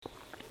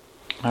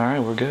All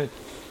right, we're good.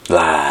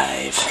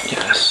 Live.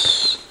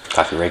 Yes.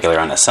 Coffee regular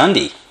on a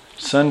Sunday.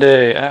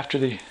 Sunday after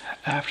the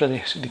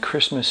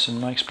Christmas and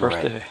Mike's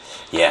birthday. Right.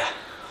 Yeah.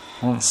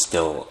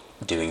 Still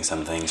doing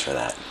some things for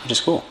that, which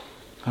is cool.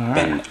 All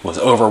right. Was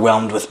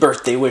overwhelmed with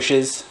birthday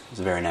wishes. It was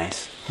very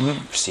nice.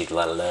 Received a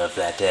lot of love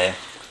that day.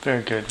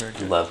 Very good, very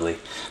good. Lovely.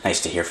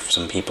 Nice to hear from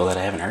some people that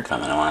I haven't heard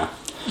from in a while.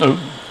 Oh.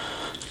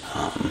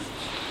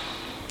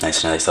 Nice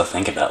to know they still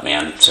think about me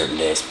on certain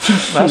days.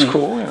 That's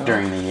cool. Yeah.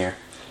 During the year.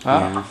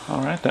 Ah,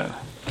 all right then.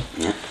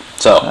 Yeah.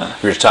 So,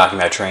 we were just talking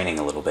about training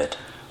a little bit.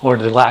 Or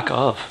the lack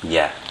of.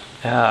 Yeah.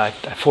 Yeah, I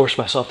forced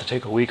myself to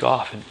take a week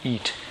off and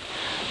eat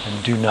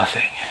and do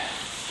nothing.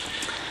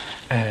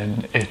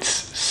 And it's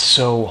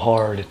so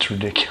hard, it's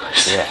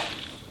ridiculous. Yeah.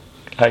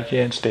 I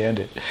can't stand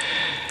it.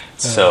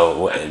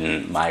 So,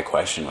 and my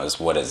question was,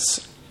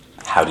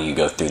 how do you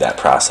go through that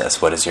process?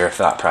 What is your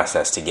thought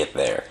process to get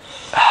there?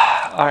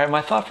 All right,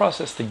 my thought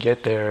process to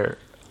get there,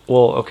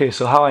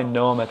 so how I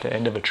know I'm at the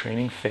end of a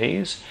training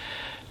phase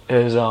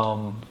is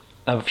I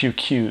have a few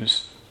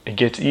cues. It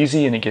gets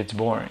easy and it gets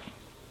boring.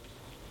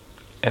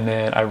 And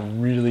then I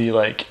really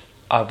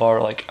I've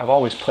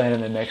always planned in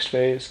the next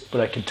phase,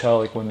 but I can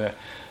tell when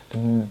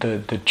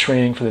the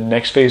training for the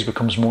next phase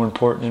becomes more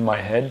important in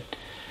my head.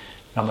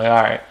 I'm like,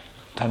 all right,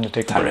 time to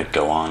take a break. To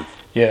go on.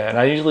 Yeah, and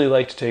I usually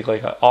like to take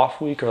an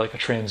off week or a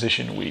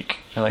transition week.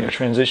 And a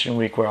transition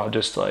week where I'll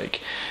just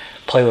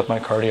play with my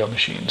cardio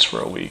machines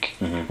for a week.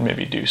 Mm-hmm.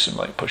 Maybe do some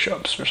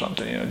push-ups or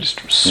something, just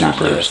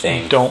super,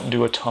 don't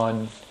do a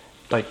ton.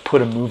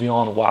 Put a movie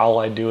on while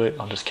I do it.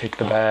 I'll just kick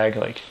the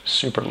bag,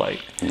 super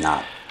light.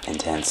 Not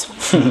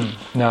intense.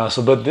 No,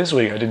 but this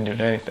week I didn't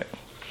do anything.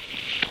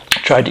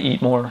 Tried to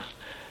eat more.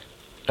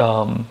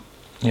 Tried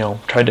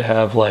to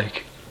have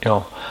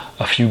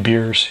a few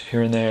beers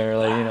here and there,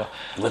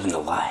 living the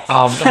life.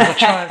 I'm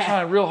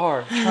trying real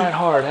hard. Trying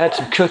hard. I had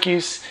some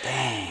cookies.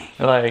 Dang.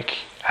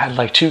 I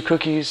had 2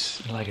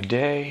 cookies in a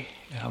day.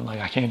 And I'm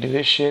I can't do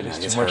this shit. It's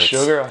too much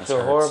sugar. I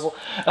feel horrible.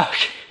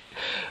 Okay.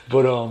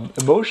 But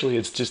emotionally,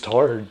 it's just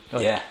hard.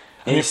 Yeah.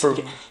 I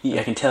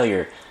can tell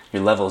your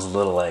level's a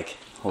little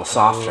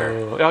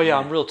softer. Oh yeah,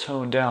 I'm real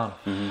toned down.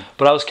 Mm-hmm.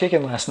 But I was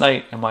kicking last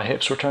night, and my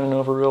hips were turning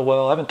over real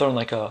well. I haven't thrown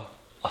a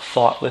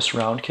thoughtless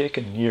round kick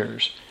in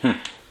years.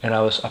 And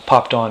I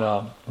popped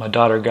on. My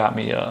daughter got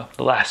me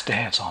The Last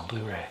Dance on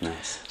Blu-ray.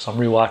 Nice. So I'm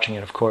rewatching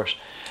it, of course.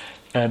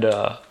 And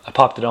I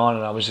popped it on,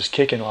 and I was just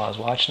kicking while I was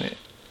watching it,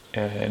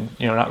 and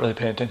not really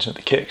paying attention to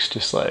the kicks,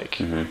 just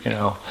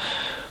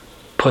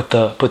put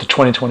the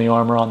 2020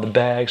 armor on the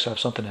bag, so I have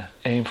something to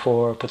aim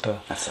for.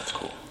 That stuff's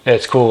cool. Yeah,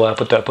 it's cool. I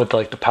put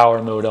the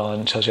power mode on,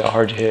 it tells you how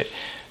hard you hit,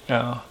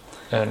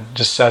 and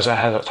just as I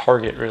have a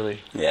target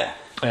really. Yeah.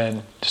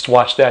 And just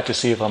watch that to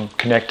see if I'm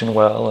connecting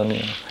well,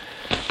 and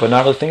but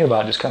not really thinking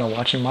about it, just kind of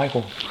watching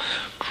Michael,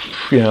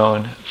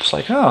 and it's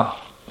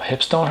my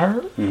hips don't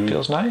hurt,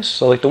 feels nice.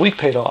 So the week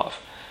paid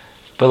off,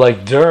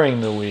 but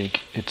during the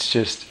week, it's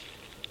just,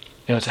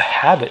 it's a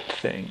habit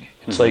thing.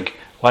 It's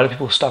why do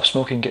people stop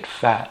smoking and get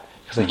fat?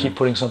 Because they keep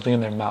putting something in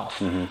their mouth,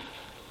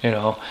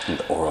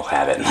 The oral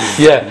habit.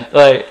 Yeah,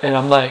 and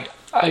I'm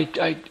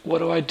I what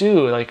do I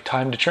do?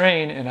 Time to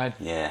train, and I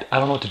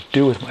don't know what to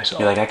do with myself.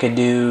 You're I could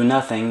do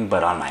nothing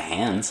but on my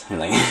hands.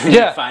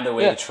 Find a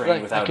way to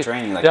train without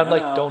training.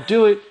 I'm don't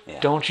do it. Yeah.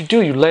 Don't you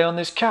do? You lay on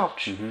this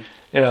couch.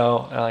 And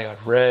I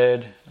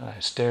read. I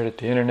stared at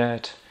the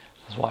internet.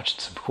 I was watching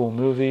some cool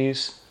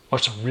movies.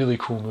 Watched a really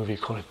cool movie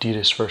called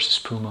Adidas versus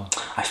Puma.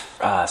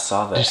 I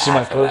saw the. Did you see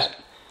my post? That.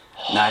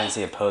 No, I didn't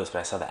see a post, but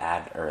I saw the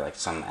ad or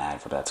some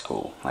ad for That's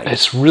Cool.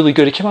 It's really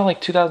good. It came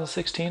out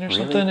 2016 or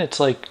something.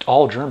 It's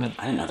all German.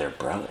 I didn't know they were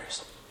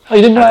brothers. Oh,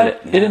 you didn't know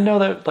that? You didn't know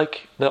that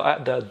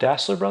the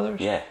Dassler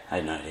brothers? Yeah, I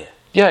had no idea.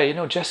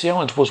 Yeah, Jesse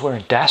Owens was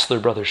wearing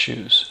Dassler brothers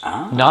shoes,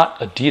 not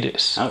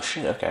Adidas. Oh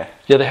shit, okay.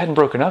 Yeah, they hadn't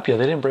broken up yet.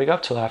 They didn't break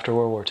up till after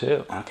World War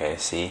II. Okay,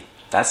 see,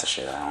 that's the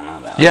shit I don't know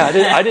about. Yeah,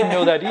 I didn't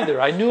know that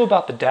either. I knew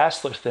about the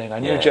Dassler thing. I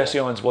knew Jesse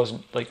Owens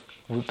wasn't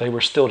they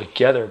were still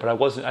together, but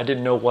I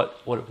didn't know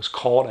what it was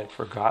called. I'd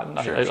forgotten.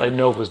 Sure. I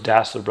know it was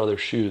Dassler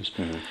Brothers shoes.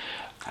 Mm-hmm.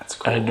 That's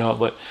cool. I didn't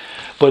know it,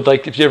 but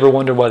if you ever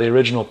wonder why the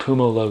original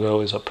Puma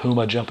logo is a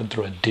puma jumping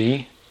through a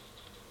D.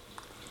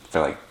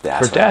 For Dassler.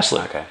 For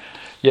Dassler. Okay.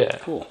 Yeah.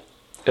 Cool.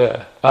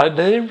 Yeah.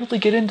 They didn't really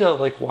get into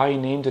why he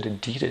named it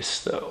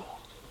Adidas though,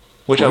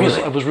 which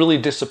really? I was really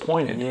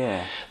disappointed.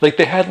 Yeah.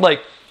 They had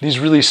these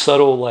really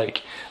subtle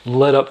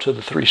led up to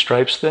the 3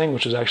 stripes thing,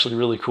 which was actually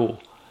really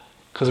cool.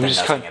 Because it was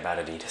just nothing about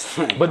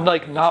Adidas. But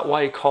not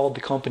why he called the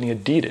company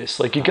Adidas.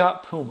 You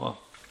got Puma.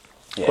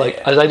 Yeah,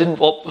 I didn't.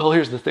 Well,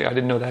 here's the thing. I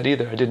didn't know that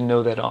either. I didn't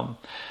know that.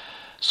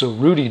 So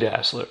Rudy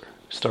Dassler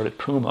started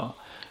Puma.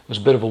 It was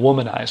a bit of a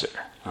womanizer.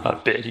 Not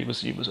a bit. He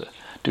was a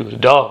dude with a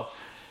dog,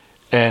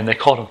 and they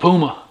called him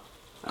Puma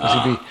because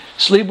he'd be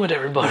sleeping with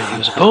everybody. He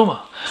was a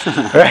Puma,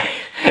 right?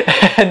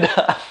 And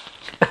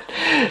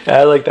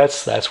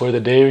that's where the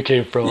name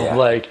came from.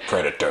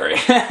 Predatory.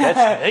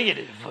 That's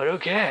negative, but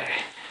okay.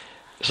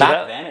 So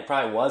back then, it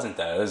probably wasn't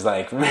though. It was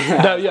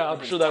no, yeah,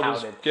 I'm sure that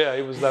was. Yeah,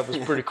 that was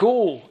pretty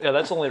cool. Yeah,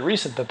 that's only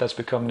recent that's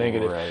become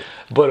negative. Right.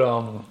 But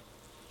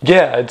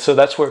Yeah, and so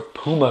that's where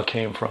Puma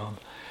came from.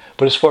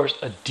 But as far as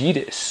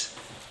Adidas,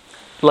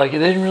 like, it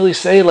didn't really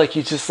say, like,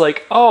 he's just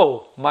like,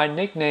 oh, my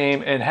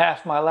nickname and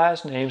half my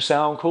last name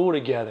sound cool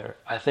together.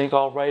 I think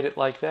I'll write it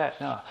like that.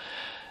 No.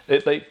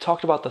 They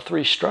talked about the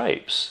 3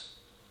 stripes,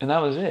 and that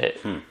was it.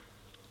 And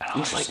I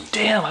was like,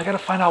 damn, I got to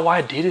find out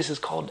why Adidas is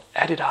called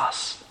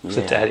Adidas. It's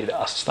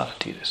Adidas, it's not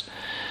Adidas.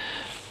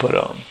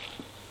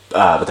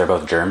 But they're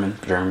both German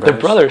brothers? They're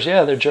brothers,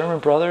 yeah. They're German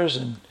brothers.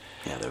 And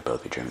yeah, they're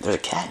both German. There's a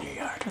cat in your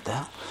yard. What the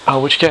hell?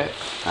 oh, which cat?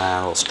 A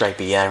little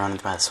stripy guy running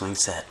by the swing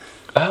set.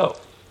 Oh.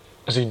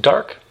 Is he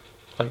dark?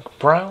 Like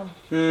brown?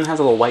 Has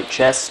a little white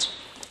chest.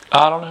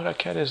 I don't know who that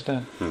cat is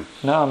then.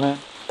 No, man.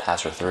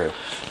 Pass her through.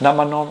 Not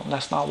my normal.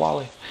 That's not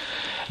Wally.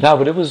 No,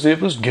 but it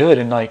was good,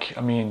 and like,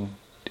 I mean,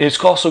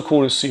 it's also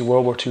cool to see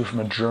World War II from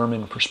a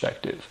German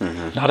perspective,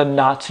 not a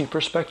Nazi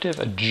perspective,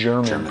 a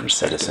German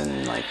perspective.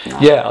 Citizen, like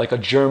yeah, like a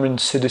German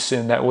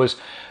citizen that was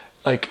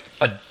like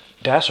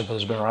Dasher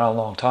Brothers has been around a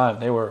long time.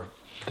 They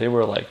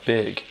were like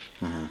big,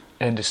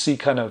 and to see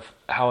kind of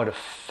how it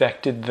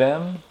affected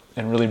them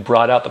and really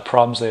brought out the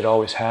problems they'd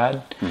always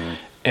had,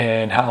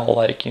 and how,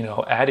 like, you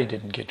know, Addie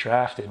didn't get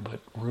drafted, but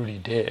Rudy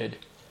did.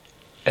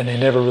 And they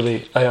never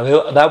really...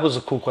 that was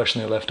a cool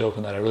question they left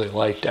open that I really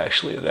liked,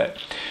 actually, that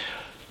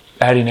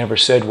Addie never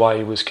said why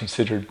he was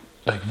considered,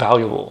 like,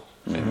 valuable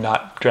and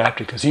not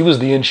drafted, because he was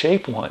the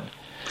in-shape one.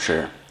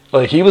 Sure.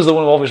 Like, he was the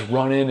one always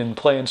running and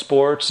playing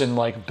sports and,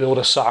 like, build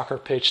a soccer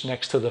pitch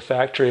next to the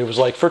factory. It was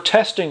like, for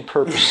testing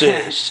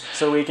purposes.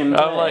 So we can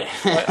play. I'm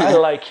like, I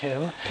like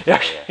him.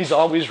 Yeah, he's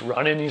always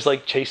running. He's,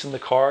 like, chasing the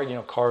car. You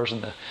know, cars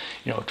in the,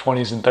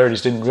 20s and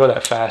 30s didn't go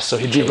that fast. So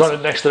he'd be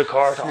running next to the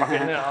car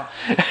talking,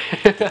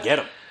 Get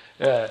him.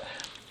 Yeah.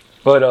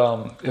 But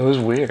it was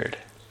weird.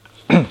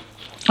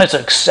 It's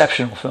an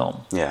exceptional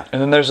film. Yeah.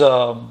 And then there's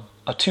a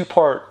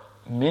 2-part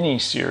mini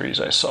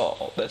series I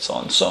saw that's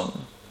on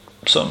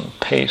some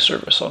pay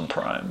service on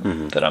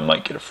Prime that I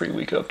might get a free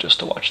week of just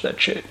to watch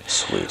that shit.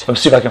 Sweet.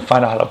 Let's see if I can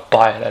find out how to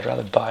buy it. I'd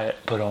rather buy it,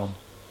 but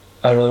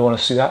I really want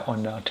to see that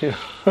one now too,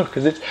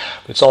 because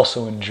it's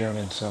also in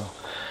German. So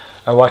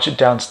I watch it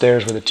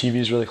downstairs where the TV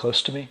is really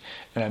close to me,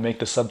 and I make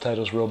the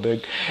subtitles real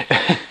big.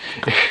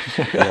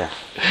 Yeah,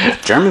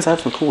 Germans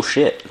have some cool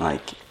shit.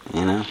 Like,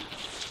 you know,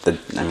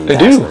 they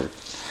do.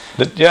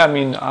 But yeah, I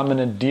mean, I'm an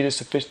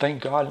Adidas official.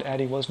 Thank God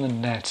Addie wasn't a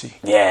Nazi.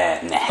 Yeah,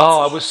 Nazi.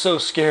 Oh, I was so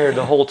scared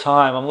the whole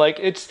time. I'm like,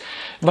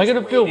 am I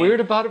going to feel weird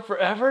about it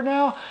forever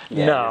now?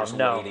 Yeah,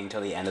 no. Waiting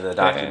till the end of the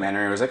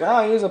documentary. It was like,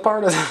 oh, he was a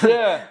part of it.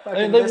 Yeah,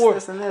 and they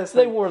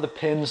wore the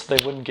pins.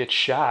 They wouldn't get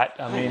shot.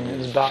 I mean, it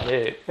was about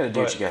it. You gotta do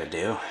what you gotta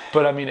do.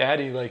 But I mean,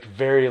 Addie,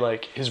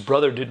 like, his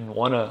brother didn't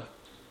want to.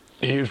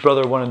 His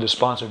brother wanted to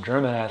sponsor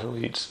German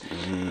athletes,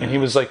 and he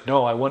was like,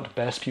 no, I want the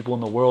best people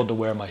in the world to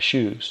wear my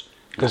shoes.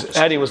 Because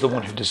Addie was the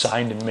one who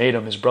designed and made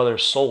them. His brother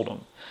sold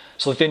them.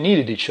 So, like, they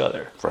needed each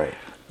other. Right.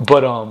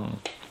 But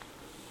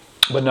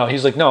no,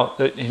 he's like, no.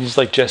 He's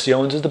like, Jesse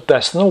Owens is the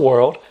best in the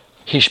world.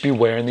 He should be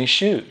wearing these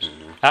shoes.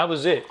 That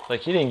was it.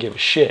 Like, he didn't give a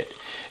shit.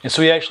 And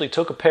so he actually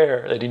took a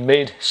pair that he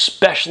made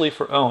specially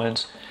for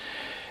Owens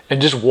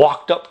and just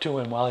walked up to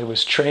him while he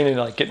was training,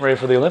 like, getting ready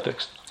for the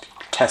Olympics.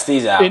 Test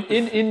these out.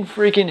 In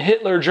freaking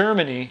Hitler,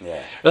 Germany.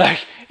 Yeah.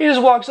 Like, he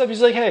just walks up.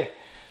 He's like, hey,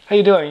 how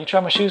you doing? You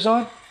try my shoes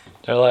on?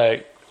 They're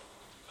like,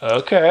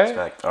 okay.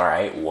 Like, all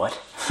right, what?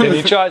 And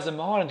he tries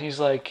them on, and he's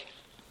like,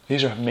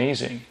 these are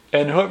amazing.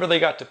 And whoever they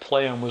got to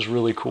play him was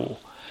really cool.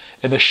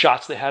 And the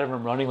shots they had of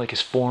him running, like,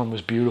 his form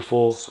was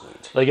beautiful.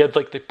 Sweet.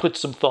 Like they put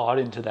some thought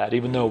into that,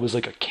 even though it was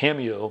like a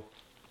cameo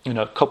in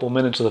a couple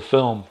minutes of the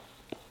film.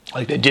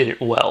 Like, they did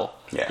it well.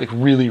 Yeah. Like,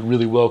 really,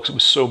 really well, because it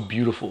was so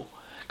beautiful.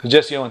 Because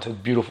Jesse Owens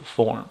had beautiful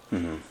form.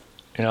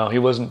 You know, he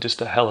wasn't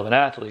just a hell of an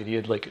athlete. He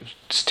had, like,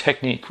 his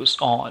technique was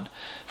on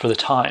for the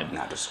time.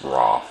 Not just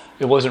raw.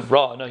 It wasn't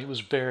raw. No, he was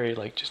very,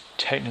 like, just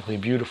technically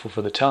beautiful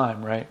for the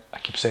time, right? I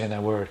keep saying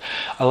that word.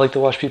 I like to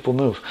watch people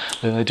move.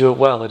 And they do it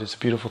well. It is a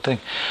beautiful thing.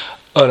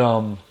 But,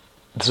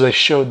 so they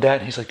showed that,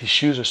 and he's like, these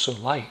shoes are so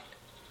light.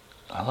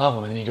 I love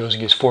them. And then he goes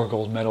and gets 4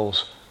 gold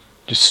medals.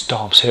 Just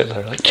stomps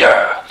Hitler. Like,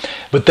 yeah!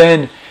 But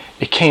then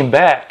it came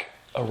back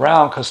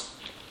around, because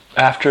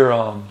after,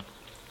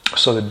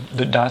 so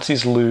the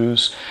Nazis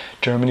lose,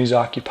 Germany's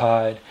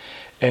occupied,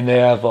 and they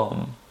have,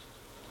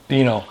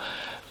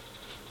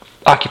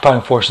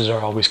 occupying forces are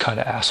always kind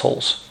of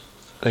assholes.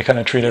 They kind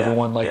of treat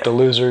everyone like the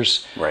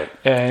losers. Right.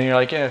 And you're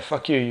like, yeah,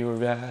 fuck you, you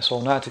were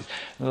asshole Nazis.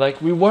 And they're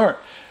like, we weren't.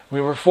 We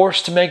were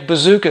forced to make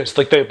bazookas.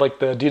 Like the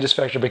Adidas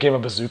factory became a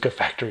bazooka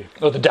factory.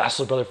 Or the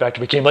Dassler Brother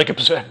factory became like a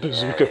bazooka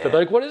factory. They're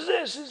like, what is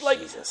this? It's like,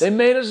 Jesus. They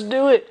made us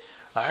do it.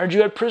 I heard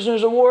you had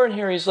prisoners of war in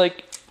here. He's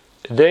like,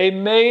 they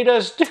made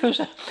us do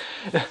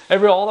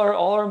it. All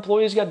our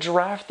employees got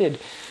drafted.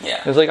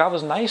 Yeah. It's like, I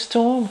was nice to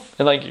him.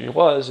 And like, it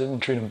was. I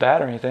didn't treat him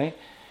bad or anything.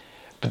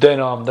 But then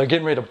they're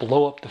getting ready to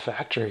blow up the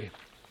factory.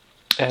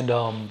 And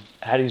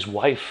Addie's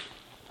wife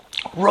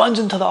runs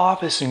into the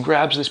office and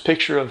grabs this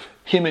picture of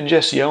him and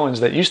Jesse Owens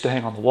that used to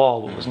hang on the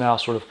wall, but was now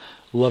sort of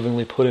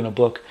lovingly put in a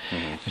book.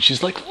 And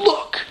she's like,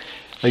 look!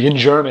 Like, in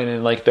German,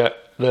 and like the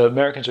the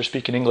Americans are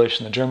speaking English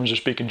and the Germans are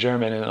speaking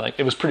German, and like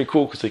it was pretty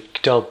cool because they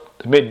could tell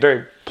they made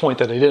very point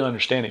that they didn't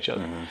understand each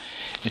other.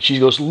 And she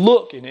goes,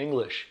 "Look," in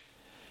English,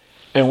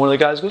 and one of the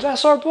guys goes,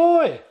 "That's our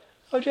boy,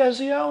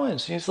 Jesse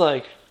Owens." And he's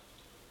like,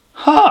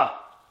 "Huh?"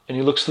 And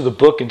he looks through the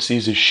book and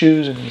sees his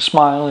shoes and he's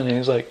smiling and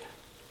he's like,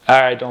 "All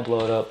right, don't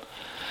blow it up."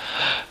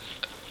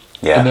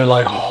 Yeah. And they're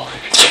like, "Oh."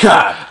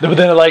 But then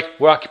they're like,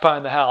 "We're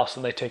occupying the house,"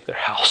 and they take their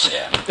house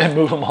and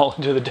move them all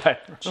into the dining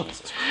room.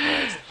 Jesus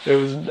Christ. It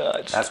was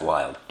nuts. That's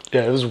wild.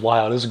 Yeah, it was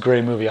wild. It was a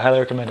great movie. I highly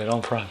recommend it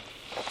on Prime.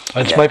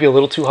 It might be a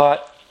little too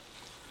hot,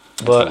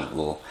 but a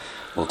little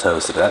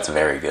toasty, but that's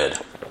very good.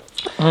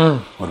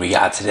 What do we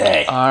got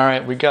today? All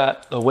right, we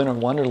got the Winter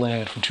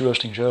Wonderland from Two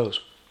Roasting Joe's.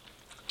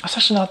 That's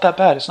actually not that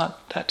bad. It's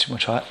not that too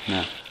much hot.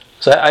 No.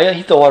 So I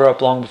heat the water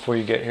up long before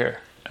you get here,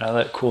 and I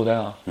let it cool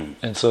down.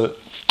 And so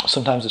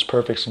sometimes it's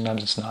perfect,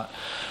 sometimes it's not.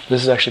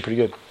 This is actually pretty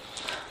good.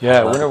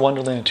 Yeah, Winter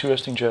Wonderland, Two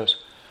Roasting Joe's.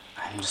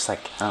 I'm just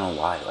like, I don't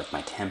know why. Like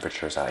my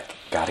temperatures, I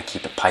gotta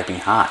keep it piping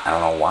hot. I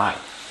don't know why.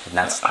 And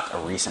that's a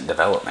recent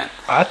development.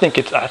 I think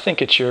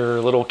it's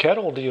your little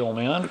kettle deal,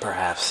 man.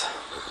 Perhaps.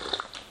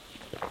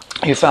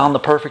 You found the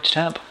perfect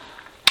temp.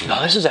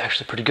 No, this is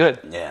actually pretty good.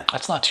 Yeah.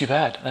 That's not too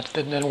bad. That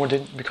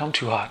didn't become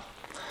too hot.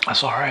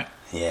 That's all right.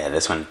 Yeah,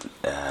 this one,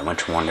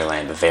 Winter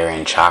Wonderland,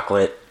 Bavarian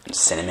chocolate,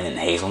 cinnamon and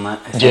hazelnut,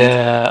 I think.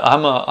 Yeah,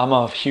 I'm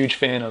a huge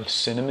fan of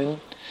cinnamon,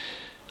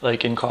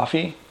 like in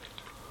coffee,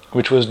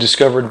 which was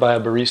discovered by a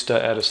barista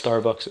at a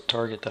Starbucks at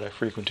Target that I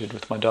frequented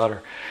with my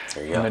daughter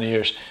There you for go. many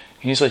years.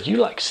 And he's like, "You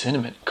like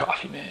cinnamon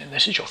coffee, man.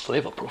 This is your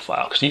flavor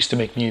profile." Because he used to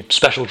make me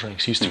special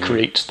drinks. He used to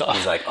create stuff.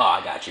 He's like, oh,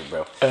 I got you,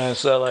 bro. And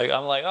so like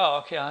I'm like, "Oh,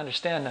 okay, I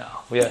understand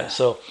now." Yeah,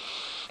 so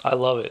I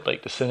love it.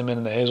 Like the cinnamon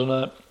and the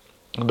hazelnut.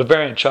 The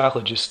Bavarian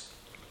chocolate just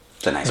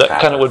It's a nice that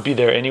palate. kind of would be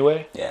there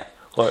anyway. Yeah.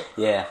 But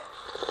Yeah.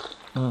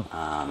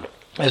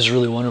 it's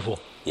really wonderful.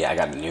 Yeah, I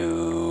got a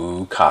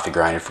new coffee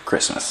grinder for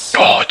Christmas.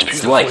 Oh, it's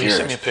beautiful. like You yours.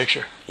 sent me a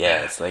picture.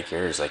 Yeah, it's like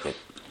yours. Like it,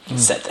 you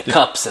set the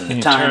cups and the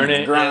you time turn and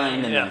the it, grind,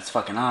 yeah, and yeah. then it's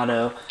fucking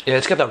auto. Yeah,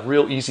 it's got that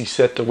real easy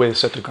way to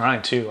set the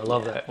grind too. I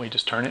love that when you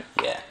just turn it.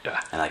 Yeah. Yeah.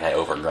 And like I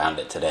overground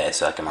it today,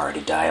 so like I'm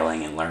already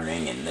dialing and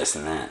learning and this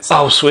and that. So,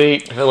 Oh,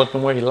 sweet. Develop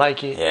them where you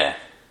like it. yeah.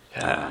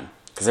 Yeah.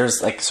 Because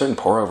there's like certain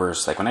pour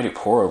overs, like when I do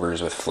pour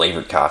overs with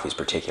flavored coffees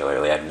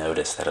particularly, I've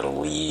noticed that it'll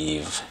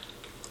leave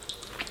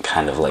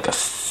kind of like a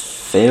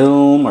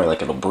film, or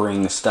like it'll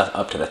bring stuff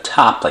up to the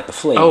top, like the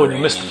flavor. Oh, and you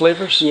missed the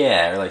flavors?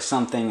 Yeah, or like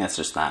something that's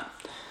just not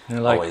And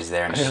you're like, always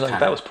there. And and you're just like,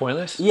 kinda, that was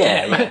pointless.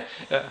 Yeah, Damn. yeah.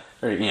 Yeah.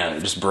 Or, you know,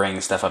 just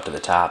bring stuff up to the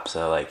top,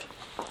 so like,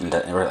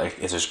 or like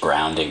it's just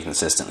grounding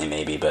consistently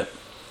maybe, but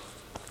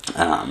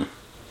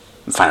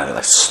finally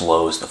like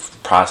slows the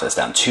process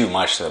down too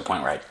much to the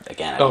point where I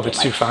don't if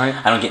it's too fine?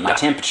 I don't get my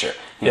temperature.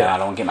 You know, Yeah. I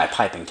don't get my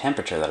piping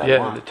temperature that I Yeah,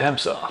 want. the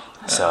temp's off.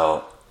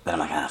 So then I'm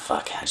like, ah,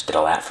 fuck, I just did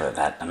all that for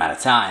that amount of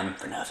time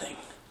for nothing,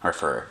 or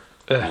for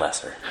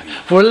lesser. I mean,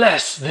 For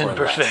less than or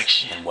less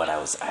perfection. than what I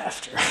was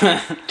after.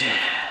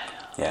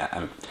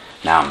 Yeah,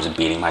 now I'm just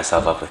beating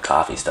myself up with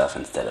coffee stuff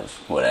instead of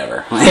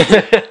whatever.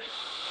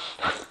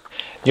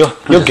 You'll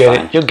is get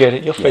fine. it. You'll get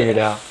it. You'll figure it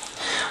out.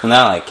 Well,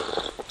 now, like,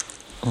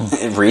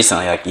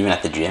 recently, like, even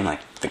at the gym, like,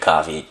 the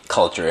coffee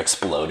culture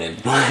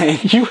exploded.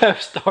 Like, You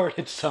have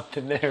started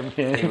something there, it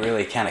man.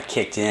 really kind of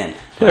kicked in.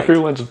 Like,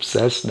 Everyone's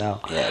obsessed now.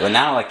 yeah, but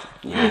now, like,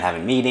 you know,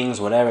 having meetings,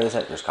 whatever,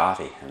 there's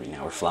coffee. I mean,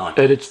 now we're flowing.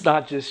 And it's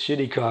not just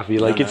shitty coffee.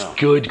 Like, No, it's no.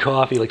 good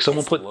coffee. Like,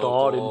 someone It's put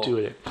thought local. into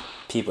it.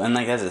 People, and,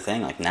 like, that's the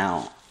thing, like,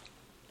 now,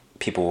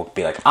 people will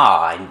be like,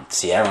 I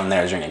see everyone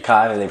there drinking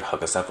coffee, they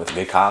hook us up with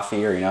good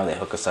coffee, or, you know, they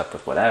hook us up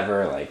with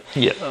whatever, like,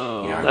 Yeah.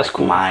 you know, That's like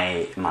cool.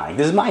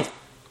 this is my,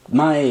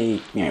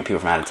 you know, people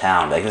from out of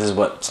town, like, this is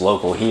what's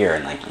local here,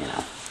 and, like, you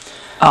know,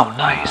 Oh,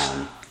 nice.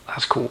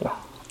 That's cool.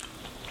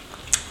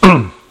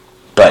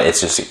 but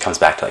it comes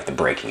back to, like, the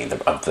breaking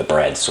of the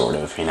bread, sort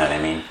of, you know what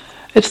I mean?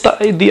 It's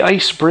the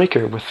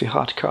icebreaker with the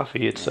hot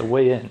coffee. It's a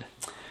way in.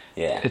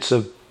 Yeah. It's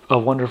a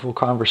wonderful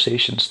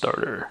conversation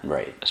starter.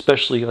 Right.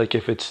 Especially, like,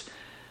 if it's,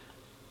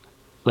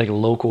 like,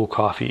 local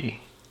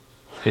coffee.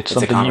 It's It's a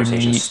something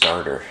conversation unique.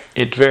 starter.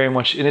 It very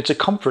much, and it's a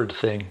comfort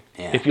thing.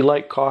 Yeah. If you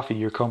like coffee,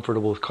 you're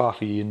comfortable with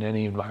coffee in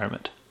any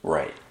environment.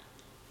 Right.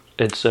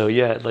 And so,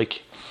 yeah,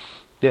 like,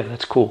 yeah,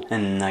 that's cool.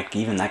 And, like,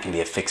 even that can be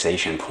a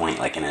fixation point,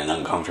 like, in an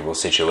uncomfortable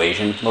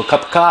situation. Little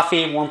cup of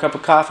coffee, warm cup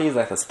of coffee,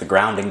 like, that's the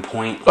grounding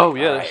point. Like, Oh,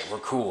 yeah. all right, we're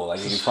cool, like,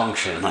 we can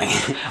function, like...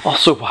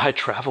 Also, why I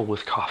travel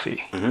with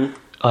coffee. Mm-hmm.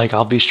 Like,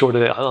 I'll be sure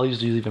to, I'll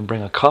usually even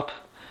bring a cup.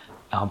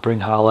 I'll bring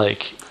how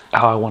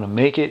I want to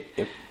make it.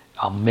 Yep.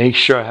 I'll make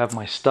sure I have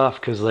my stuff,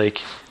 because,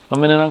 like, if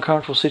I'm in an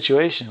uncomfortable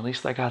situation, at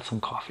least I got some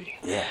coffee.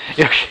 Yeah.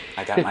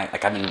 I got my,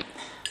 like,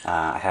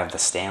 I have the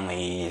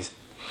Stanley's,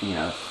 you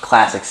know,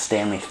 classic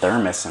Stanley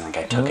thermos, and, like,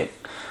 I took it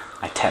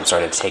I'm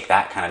starting to take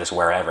that kind of just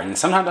wherever. And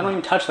sometimes I don't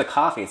even touch the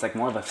coffee. It's like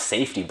more of a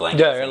safety blanket.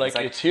 Yeah, you're thing. like,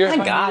 it's here. I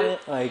if got need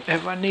it. Like,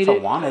 if I need I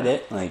it, wanted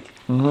it, like,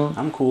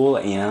 I'm cool.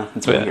 You know,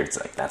 it's weird. Yeah. It's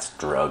like, that's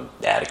drug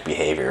addict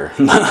behavior.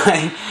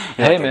 Like,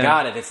 Hey, I man.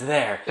 got it. It's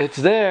there. It's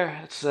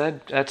there.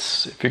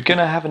 That's if you're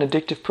gonna have an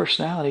addictive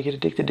personality, get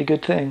addicted to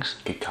good things.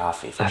 Good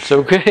coffee. For That's sure.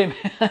 okay,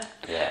 man.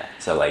 Yeah.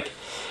 So like,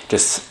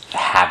 just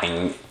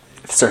having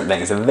certain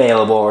things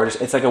available, or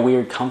just, it's like a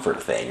weird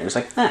comfort thing. You're just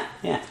like,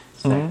 yeah,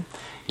 it's there.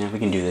 You know, we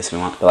can do this if we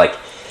want. But like,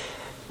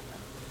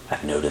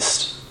 I've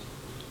noticed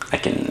I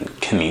can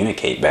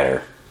communicate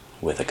better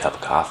with a cup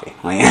of coffee.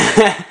 Like,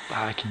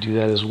 I can do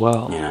that as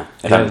well. you know,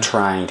 if Yeah. I'm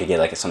trying to get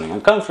like something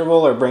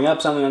uncomfortable or bring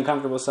up something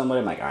uncomfortable with somebody,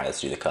 I'm like, all right,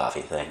 let's do the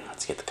coffee thing.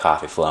 Let's get the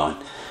coffee flowing.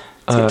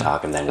 Let's get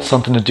talking. Then we'll...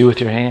 Something to do with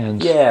your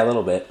hands. Yeah, a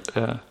little bit.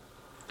 Yeah.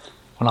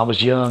 When I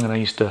was young and I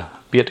used to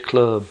be at the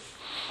club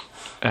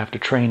after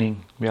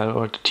training,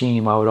 or at the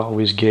team, I would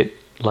always get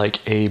like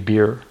a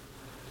beer.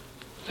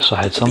 So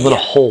I had something to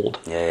hold.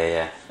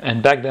 Yeah.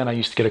 And back then I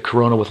used to get a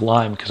Corona with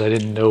lime because I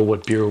didn't know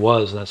what beer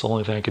was. And that's the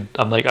only thing I could.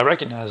 I'm like, I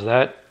recognize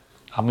that.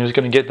 I'm just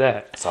going to get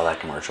that. Saw that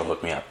commercial,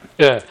 hooked me up.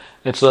 Yeah.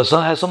 It's it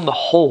has something to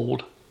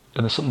hold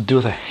and it's something to do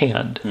with a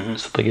hand.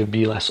 So like it'd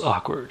be less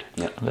awkward.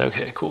 Yep. I'm like,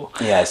 okay, cool.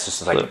 Yeah, it's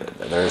just like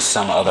there's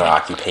some other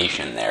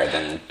occupation there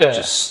than Yeah.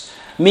 just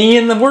me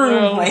in the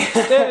room. Like,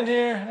 Standing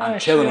here. I'm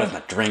nice, chilling yeah. with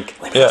my drink.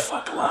 Leave me Yeah. the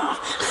fuck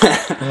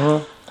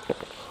alone.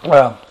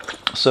 Well,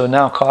 so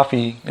now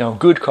coffee,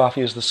 good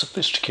coffee is the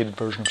sophisticated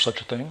version of such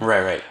a thing.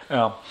 Right.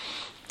 Yeah.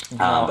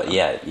 But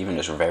yeah, even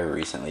just very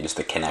recently, just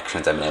the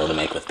connections I've been able to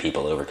make with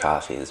people over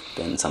coffee has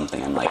been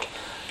something I'm like,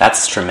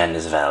 that's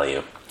tremendous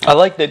value. I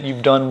like that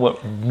you've done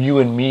what you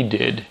and me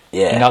did.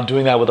 Yeah. And now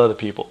doing that with other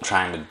people.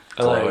 Trying to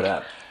I blow like it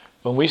up.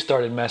 When we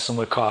started messing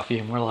with coffee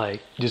and we're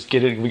like,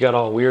 we got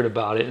all weird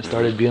about it and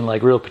started being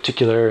like real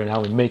particular and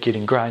how we make it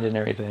and grind and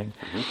everything.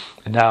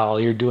 And now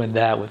you're doing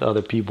that with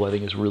other people, I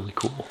think is really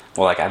cool.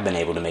 Well, like I've been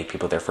able to make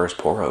people their first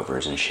pour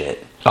overs and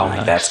shit. Oh, I'm like,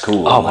 nice. that's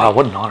cool. Oh, I'm wow, like,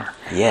 what an honor.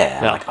 Yeah,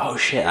 I'm Yeah. like, oh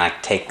shit, and I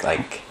take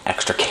like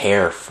extra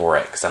care for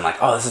it because I'm like,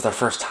 oh, this is their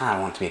first time.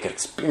 I want it to be a good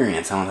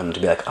experience. I want them to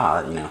be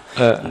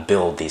like,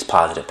 build these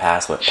positive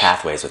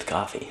pathways with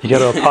coffee. You got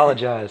to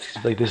apologize.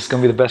 Like, this is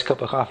going to be the best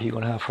cup of coffee you're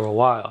going to have for a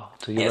while.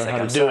 So you Yeah, it's learn like,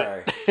 how I'm to do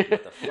sorry. it.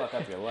 What the fuck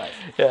up your life?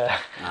 Yeah.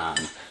 Um,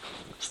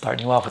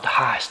 Starting you off with the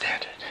high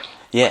standard.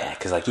 yeah,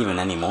 because like even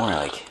anymore,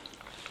 like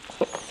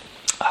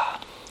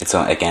it's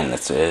again,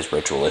 it is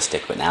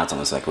ritualistic, but now it's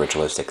almost like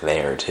ritualistic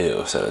there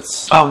too. So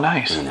it's Oh,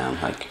 nice.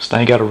 like So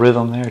now you got a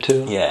rhythm there,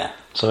 too. yeah.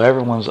 So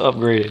everyone's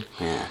upgraded.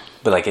 Yeah,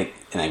 but like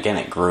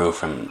it grew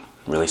from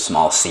really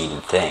small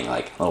seeded thing,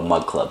 like a little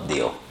mug club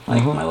deal,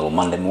 like my little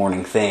Monday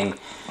morning thing.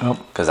 Yep.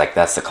 Because like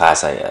that's the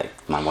class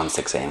my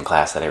 1-6 a.m.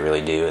 class that I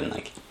really do, and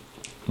like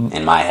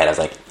in my head I was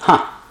like,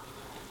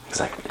 It's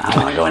like, I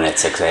don't want to go in at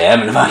 6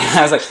 a.m. and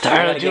I was like,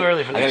 Started too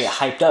early for I gotta this.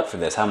 get hyped up for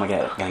this. How am I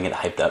gonna get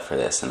hyped up for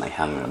this? And like,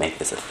 how am I gonna make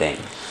this a thing?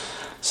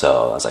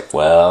 So I was like,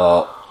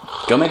 well,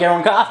 go make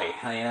everyone coffee.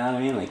 You know what I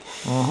mean? Like,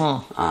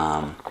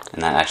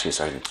 and that actually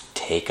started to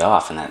take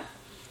off, and that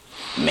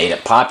made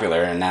it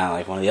popular. And now,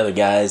 like one of the other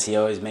guys, he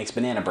always makes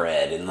banana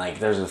bread, and like,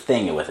 there's a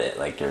thing with it.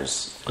 Like,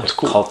 there's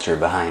cool. culture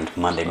behind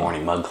Monday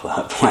Morning Mug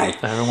Club.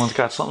 Like, Everyone's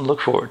got something to look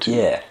forward to.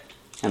 yeah.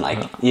 And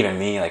like even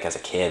me, like as a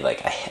kid,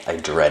 like I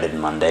dreaded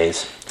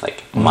Mondays.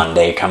 Like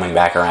Monday coming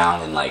back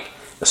around and like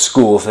the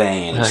school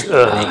thing and just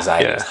the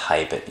anxiety was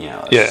hype. It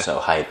was so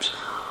hyped.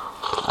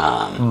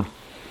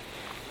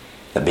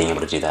 That being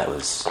able to do that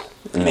was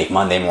make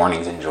Monday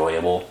mornings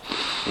enjoyable.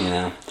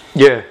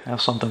 Yeah,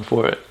 have something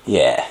for it.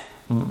 Yeah.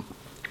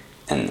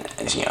 And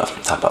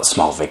talk about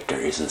small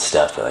victories and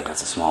stuff, but like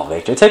that's a small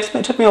victory.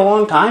 It took me a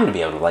long time to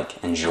be able to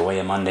like enjoy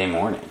a Monday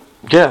morning.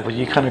 Yeah, but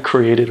you kind of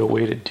created a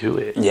way to do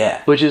it.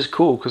 Yeah. Which is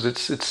cool because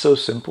it's so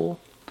simple.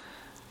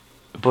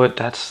 But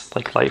that's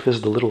like life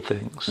is the little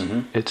things.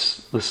 It's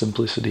the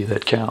simplicity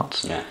that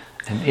counts. Yeah.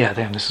 And yeah,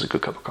 damn, this is a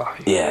good cup of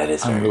coffee. Yeah, it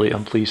is.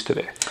 I'm pleased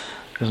today.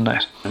 It was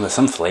nice. And with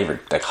some flavored,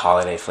 like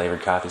holiday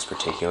flavored coffees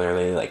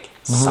particularly, like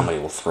somebody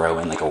will throw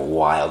in like a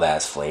wild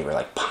ass flavor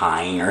like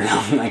pine or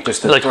something, like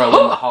just to Like, throw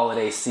in the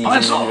holiday season.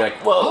 And you're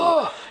like,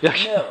 whoa,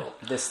 no,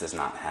 this does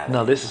not have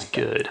No, this is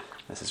anything like good. that.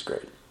 This is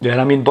great. Yeah,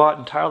 and I mean, bought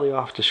entirely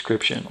off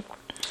description.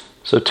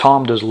 So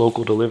Tom does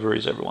local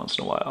deliveries every once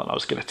in a while, and I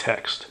was get a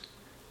text.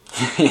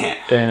 Yeah.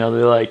 And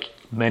they're like,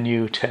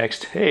 menu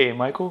text, hey,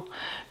 Michael,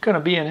 gonna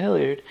be in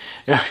Hilliard.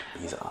 Yeah.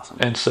 He's awesome.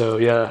 And so,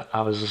 yeah,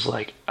 I was just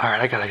like, all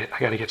right, I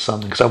gotta get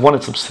something, because I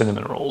wanted some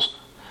cinnamon rolls.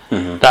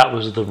 That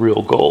was the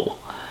real goal.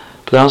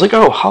 But then I was like,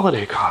 oh,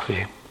 holiday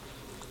coffee.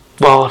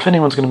 Well, if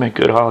anyone's gonna make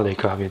good holiday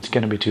coffee, it's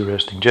gonna be two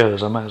Roasting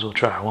Joes. I might as well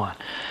try one.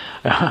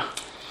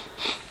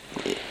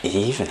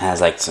 He even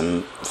has like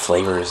some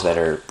flavors that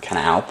are kind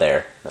of out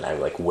there that I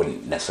like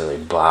wouldn't necessarily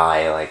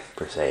buy like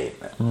per se,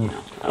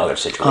 other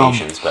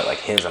situations. But like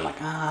his, I'm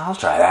like, I'll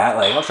try that.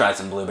 Like I'll try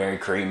some blueberry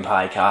cream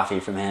pie coffee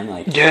from him.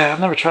 Like Yeah,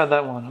 I've never tried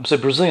that one. I'm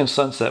saying Brazilian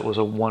Sunset was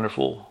a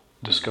wonderful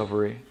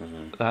discovery.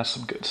 That's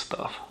some good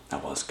stuff.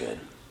 that was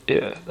good.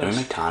 Yeah, Did we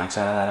make tonics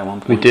out of that at one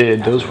we point?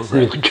 did. Those were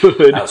really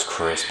good. That was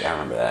crisp. I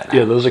remember that.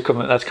 Yeah, those are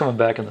coming. That's coming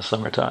back in the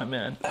summertime,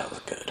 man. That was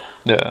good.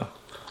 Yeah.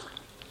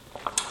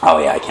 Oh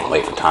yeah, I can't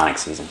wait for tonic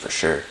season for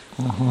sure.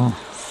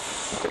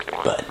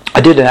 But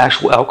I did an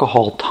actual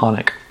alcohol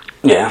tonic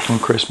yeah, from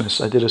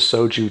Christmas. I did a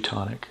soju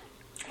tonic.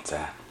 what's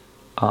that?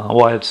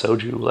 Well, I had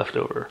soju left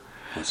over.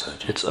 What's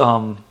soju? It's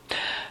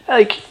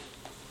like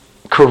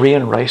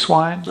Korean rice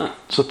wine. Huh.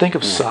 So think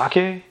of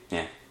sake,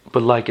 Yeah,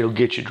 but like it'll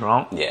get you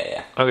drunk.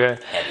 yeah.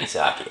 Okay. Heavy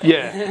sake.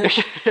 Yeah.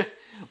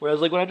 Whereas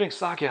like when I drink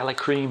sake, I like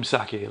cream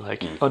sake,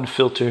 like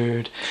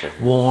unfiltered,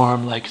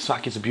 warm. Like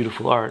sake is a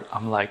beautiful art.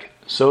 I'm like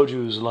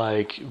soju's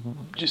like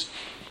just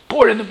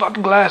pour it in the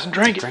fucking glass and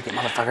drink it. Drink it,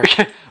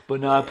 motherfucker. But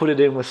no, I put it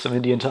in with some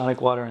Indian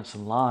tonic water and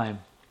some lime,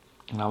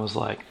 and I was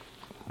like,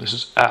 this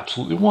is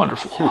absolutely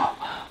wonderful.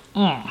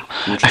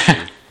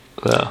 Interesting.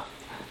 Yeah.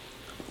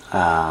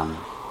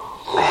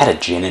 I had a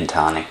gin and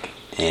tonic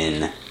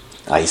in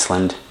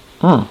Iceland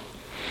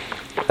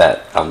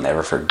that I'll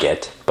never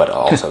forget, but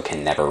also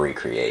can never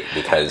recreate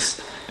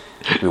because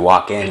we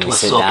walk in, It we was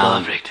sit so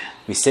down, perfect.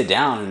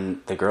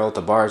 and the girl at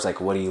the bar is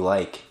like, "What do you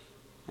like?"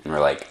 And we're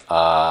like,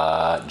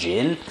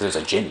 gin? There's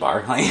a gin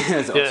bar. Like,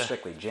 it's Yeah.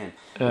 strictly gin.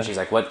 And she's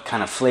like, what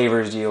kind of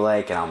flavors do you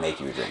like? And I'll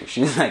make you a drink.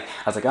 She's like,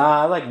 I was like,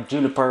 I like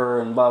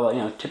juniper and blah,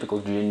 blah, typical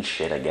gin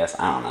shit, I guess.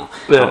 I don't know.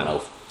 I don't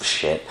know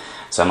shit.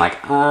 So I'm like,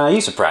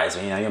 you surprise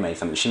me, you'll make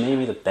something. She made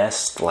me the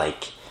best,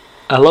 like...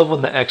 I love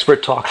when the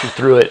expert talks you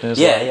through it and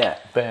it's like, yeah.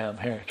 bam,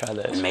 here, try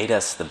this. It made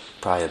us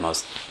probably the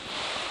most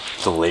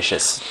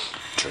delicious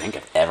drink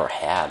I've ever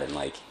had. And,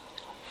 like...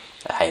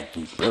 I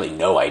had really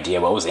no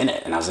idea what was in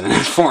it, and I was in a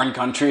foreign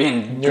country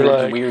and You're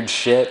drinking like- weird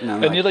shit.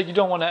 And And you're like, you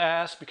don't want to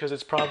ask because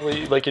it's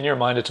probably, like in your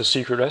mind, it's a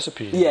secret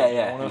recipe. You yeah.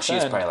 don't wanna And she's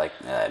offend. probably like,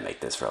 I make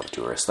this for all the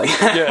tourists. Like,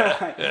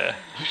 Yeah.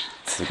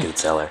 it's a good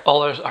seller.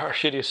 All our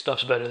shittiest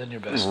stuff's better than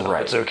your best stuff.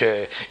 Right. It's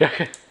okay.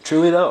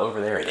 Truly though,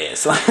 over there it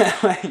is.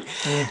 Like,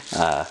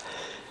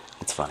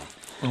 it's funny,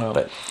 No.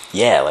 but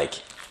yeah, like,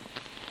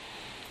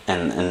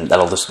 and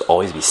that'll just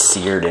always be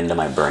seared into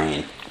my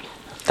brain.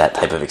 That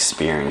type of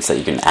experience that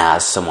you can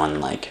ask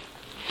someone like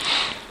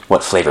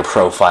what flavor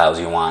profiles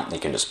you want. They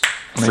can just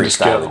then just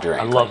freestyle go. the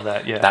drink. I love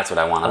Like, that, yeah. that's what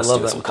I want I us to love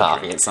do with that some with the coffee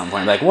drink. at some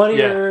point. Like, what do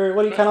you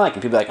kind of like?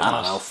 And people be like, I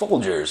don't know,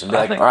 Folgers, and be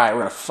like, think- all right, we're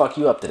gonna fuck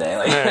you up today.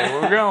 Like, Hey,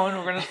 we're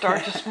gonna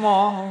start you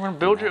small. We're gonna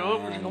build you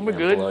up. It's gonna be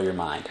good. blow your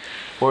mind.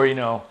 Or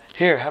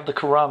here, have the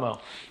Karamo.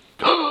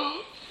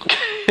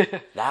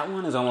 That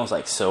one is almost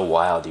like so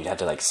wild. You'd have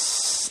to like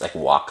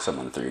walk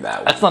someone through that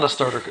one. That's not a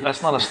starter.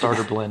 That's not a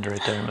starter blend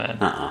right there, man.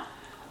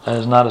 That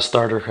is not a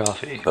starter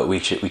coffee. But we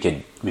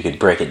could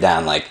break it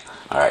down like,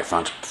 all right,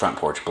 front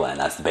porch blend.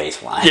 That's the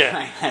baseline.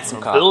 Yeah, That's some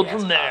We'll coffee. build that's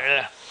from coffee. there.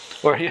 Yeah.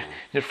 Or here,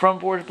 your front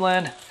porch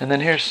blend, and then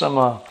here's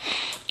some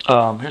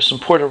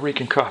Puerto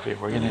Rican coffee.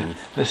 We're gonna.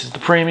 This is the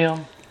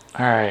premium.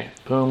 All right,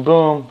 boom,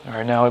 boom. All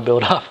right, now we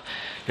build up.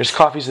 There's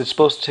coffees that's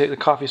supposed to the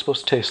coffee's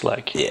supposed to taste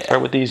like. Yeah.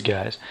 Start with these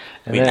guys,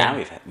 and Now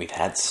then we've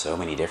had so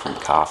many different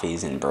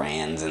coffees and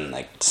brands and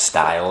like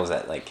styles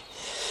that like.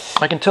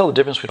 I can tell the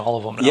difference between all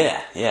of them.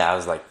 Now. Yeah. I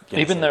was like,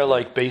 Even their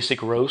like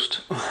basic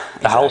roast,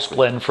 the house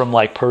blend from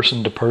like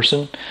person to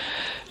person,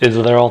 is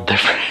they're all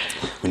different.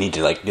 we need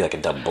to like do like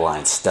a double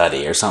blind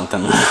study or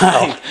something.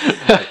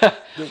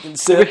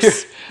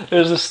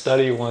 There's a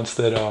study once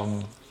that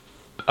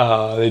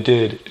they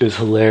did. It was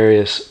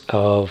hilarious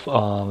of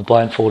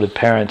blindfolded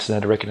parents and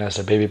had to recognize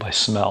their baby by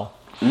smell,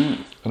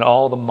 and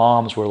all the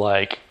moms were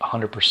like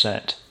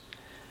 100%,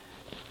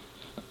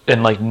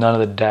 and like none of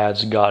the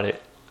dads got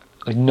it.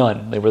 Like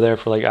none. They were there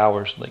for like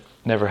hours. Like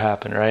never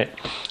happened, right?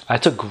 I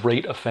took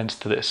great offense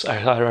to this. I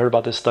heard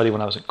about this study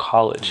when I was in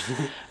college.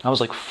 And I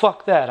was like,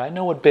 fuck that. I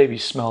know what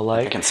babies smell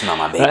like. I can smell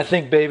my baby.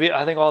 And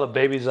I think all the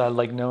babies I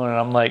like know, and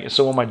I'm like,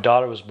 so when my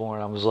daughter was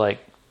born, I was like,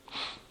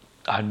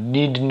 I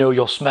need to know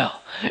your smell.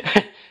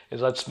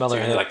 Is I'd smell her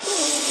You're head. like,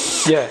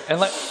 Yeah, and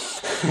like,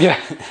 yeah,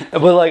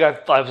 but like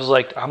I was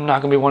like, I'm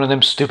not gonna be one of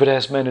them stupid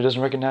ass men who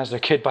doesn't recognize their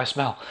kid by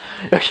smell,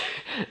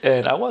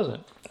 and I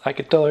wasn't. I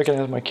could tell I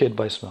recognize my kid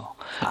by smell.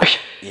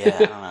 yeah,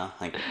 I don't know.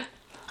 Like,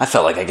 I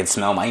felt like I could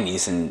smell my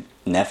niece and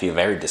nephew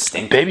very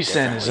distinctly. Baby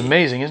scent is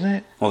amazing, isn't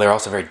it? Well, they're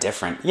also very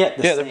different. Yeah,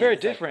 They're very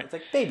different. It's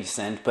like baby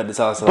scent, but it's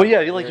also. But yeah,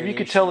 like you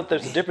could tell that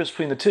there's a difference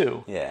between the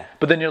two. Yeah.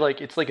 But then you're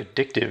like, it's like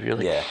addictive. You're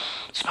like, Yeah.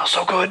 it smells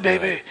so good,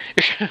 baby.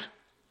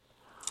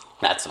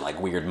 That's some like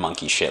weird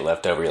monkey shit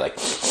left over. You're like,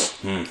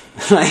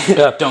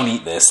 Yeah. don't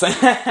eat this.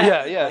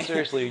 yeah,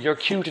 seriously. You're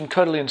cute and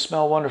cuddly and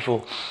smell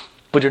wonderful,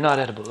 but you're not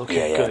edible.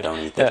 Okay, yeah, good. don't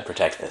eat this. Yeah.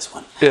 Protect this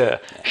one. Yeah.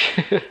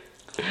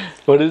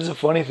 But it's a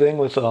funny thing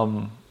with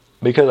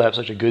because I have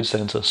such a good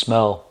sense of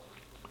smell,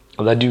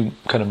 I do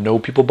kind of know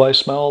people by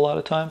smell a lot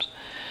of times.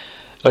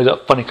 I had a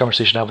funny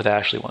conversation I had with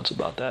Ashley once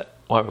about that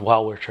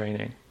while we're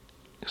training,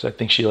 because I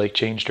think she like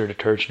changed her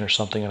detergent or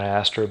something, and I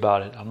asked her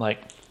about it. I'm like,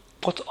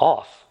 "What's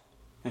off?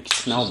 Like, you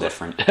smell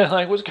different.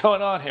 Like, what's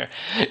going on here?"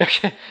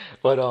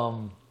 But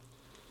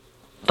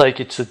like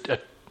it's a I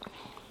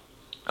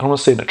don't want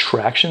to say an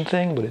attraction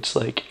thing, but it's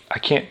like I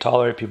can't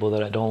tolerate people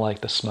that I don't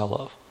like the smell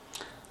of.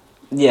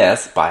 Yeah,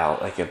 it's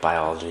like a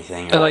biology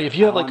thing. And like if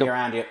you have like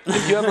around you.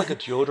 if you have like a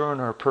deodorant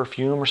or a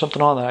perfume or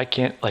something on that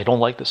I don't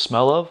like the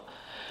smell of,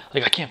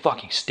 like I can't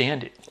fucking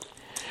stand it.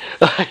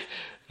 Like,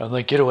 I'm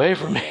like, get away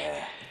from me.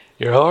 Yeah.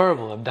 You're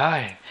horrible. I'm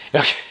dying.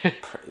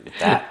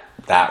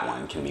 That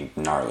one can be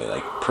gnarly,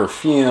 like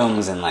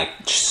perfumes and like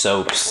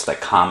soaps,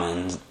 like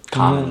common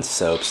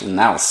soaps, and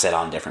that'll sit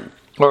on different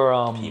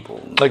Or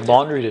people. like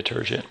laundry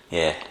detergent.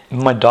 Yeah.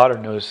 My daughter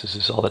notices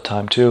this all the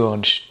time too,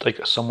 and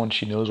like someone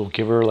she knows will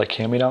give her like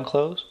hand-me-down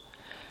clothes,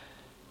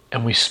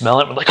 and we smell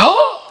it. And we're like,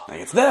 oh,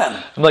 Like it's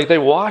them. and like they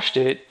washed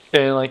it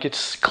and like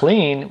it's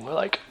clean. We're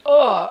like,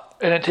 oh,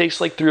 and it takes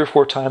like 3 or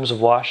 4 times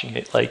of washing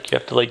it. Like you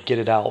have to like get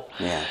it out.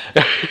 Yeah.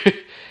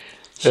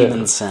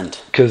 Human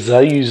scent. Because I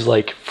use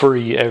like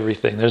free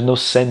everything. There's no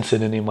sense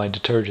in any of my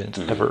detergents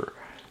ever.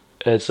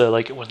 And so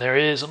like when there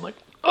is, I'm like,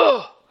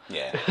 oh.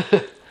 Yeah.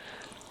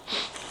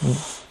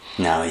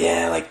 No,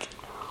 yeah, like,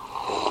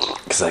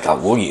 because like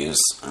we'll use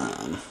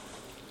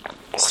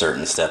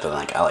certain stuff, and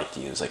like I like to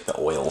use like the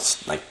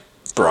oils, like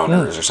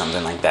Broners or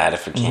something like that,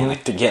 if we can,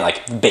 like to get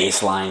like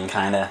baseline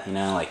kind of, you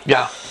know, like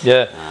Yeah.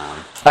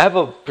 I have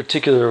a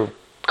particular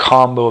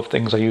combo of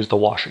things I use to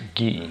wash a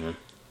gi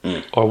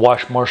or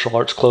wash martial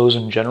arts clothes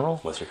in general.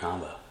 What's your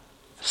combo?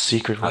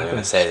 Secret I was weapon.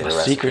 gonna say the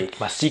recipe.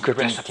 My secret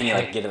recipe. Can you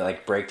like get it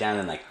like breakdown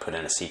and like put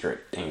in a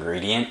secret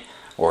ingredient,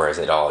 or is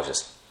it all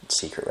just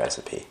secret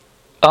recipe?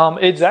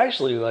 It's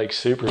actually like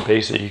super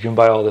basic. You can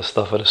buy all this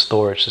stuff at a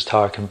store. It's just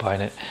how I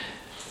combine it.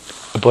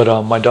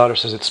 But my daughter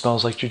says it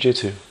smells like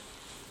jujitsu.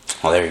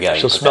 Well, there you go.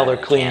 She'll smell their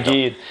clean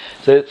gi.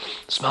 Say it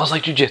smells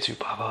like jujitsu,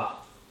 Baba.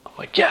 I'm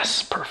like,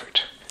 yes,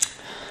 perfect.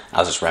 I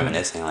was just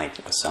reminiscing, like,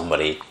 with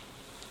somebody.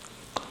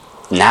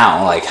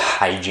 Now, like,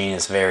 hygiene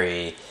is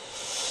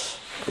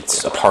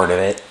it's a part of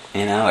it,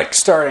 you know? Like,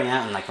 starting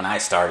out, and like, when I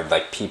started,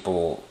 like,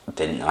 people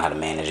didn't know how to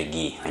manage a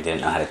gi. Like,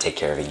 didn't know how to take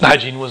care of a gi.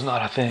 Hygiene was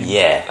not a thing.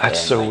 Yeah. That's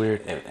and, so like,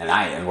 weird.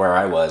 And where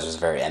I was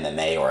very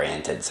MMA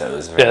oriented, so it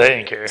was very Yeah, they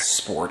didn't care.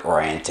 sport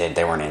oriented.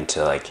 They weren't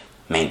into, like,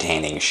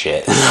 maintaining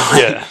shit.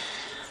 Yeah.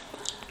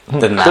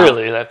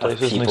 Clearly, that place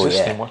doesn't exist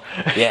anymore.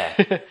 Yeah.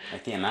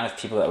 Like, the amount of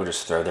people that would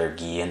just throw their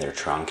gi in their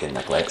trunk and,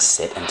 like, let it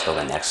sit until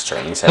the next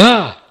training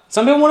session.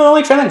 Some people want to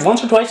only train, like,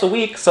 once or twice a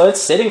week, so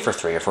it's sitting for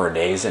 3 or 4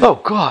 days in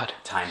Oh, God.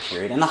 time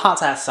period. In the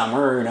hot ass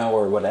summer, you know,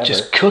 or whatever.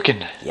 Just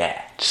cooking.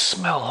 Yeah.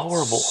 Smell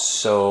horrible.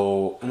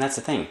 So, and that's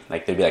the thing.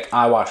 Like, they'd be like,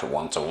 I wash it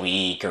once a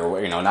week, or,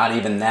 you know, not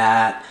even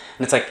that.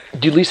 And it's like...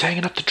 You at least hang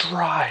it up to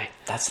dry.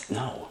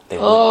 No. They wouldn't.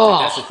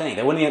 Like, that's the thing.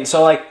 They wouldn't even...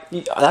 So, like,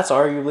 that's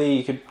arguably...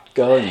 You could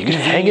go and you can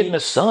hang it in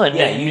the sun.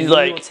 Yeah, and you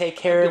like will take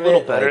care of it. A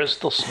little better. Like, It'll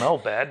still smell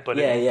bad, but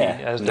yeah, it won't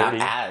be as not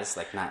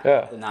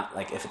dirty. not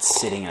like if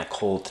it's sitting in a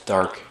cold,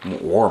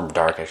 warm,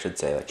 dark, I should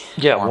say. Like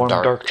warm,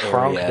 dark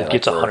trunk area, that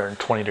gets like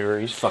 120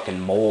 degrees. Fucking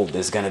mold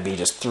is gonna be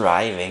just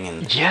thriving,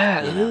 and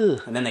Yeah, you know,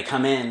 and then they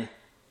come in,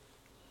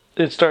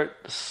 it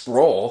starts.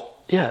 roll,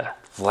 Yeah,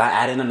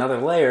 add in another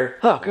layer,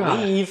 Oh, God.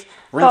 leave,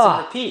 rinse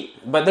and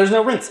repeat. But there's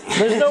no rinsing.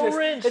 there's no It's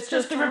rinse. It's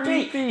just a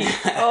repeat.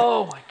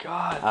 Oh my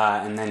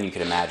God. And then you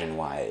could imagine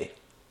why,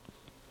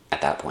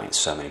 at that point,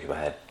 so many people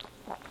had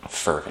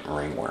fervent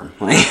ringworm.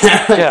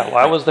 Yeah,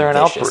 why was there an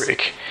vicious,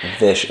 outbreak?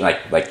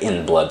 Like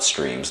in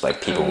bloodstreams,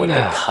 like people would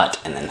get cut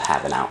and then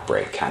have an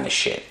outbreak, kind of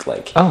shit.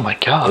 Like, Oh my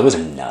God. it was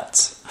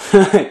nuts,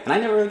 and I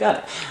never really got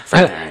it. From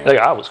there, anyway. Like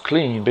I was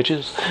clean,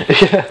 bitches.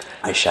 Yeah.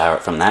 I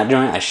showered from that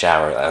joint.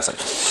 I was like,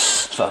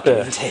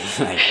 fucking take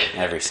like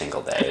every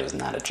single day. It was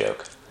not a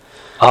joke.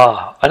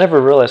 I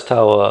never realized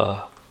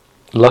how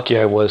lucky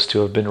I was to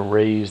have been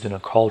raised in a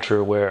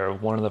culture where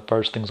one of the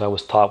first things I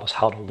was taught was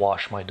how to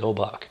wash my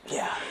dobak.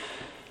 Yeah.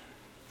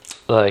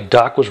 Like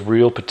Doc was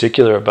real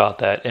particular about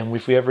that, and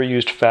if we ever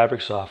used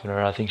fabric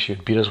softener, I think she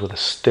would beat us with a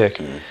stick.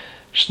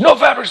 She's, no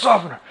fabric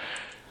softener.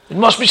 It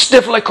must be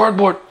stiff like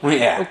cardboard.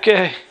 Yeah.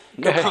 Okay.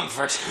 No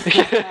comfort.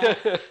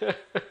 It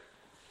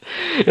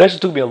actually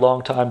took me a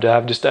long time to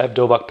have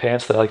dobak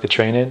pants that I like to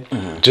train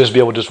in, just be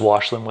able to just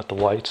wash them with the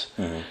whites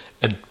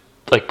and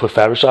like put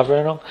fabric softener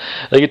in them.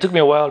 Like it took me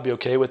a while to be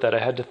okay with that. I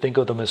had to think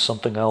of them as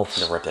something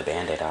else. To rip the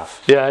Band-Aid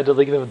off. Yeah, I had to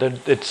think of them.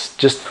 It's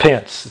just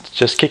pants. It's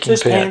just kicking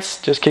Just pants.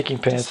 pants. Just kicking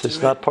pants.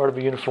 It's not part of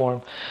a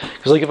uniform.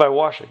 Because like if I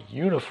wash a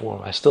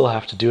uniform, I still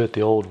have to do it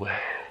the old way,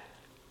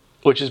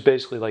 which is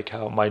basically like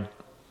how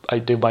I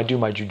do my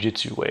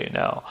jujitsu way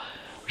now,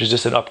 which is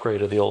just an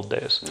upgrade of the old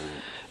days.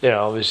 You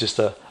know, it's just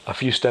a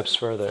few steps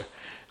further,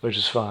 which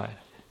is fine.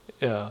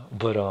 Yeah,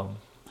 but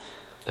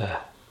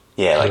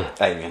Yeah,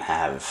 like I even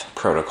have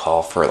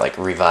protocol for like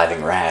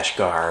reviving rash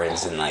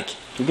guards, and like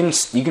you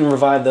can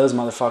revive those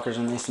motherfuckers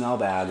when they smell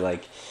bad,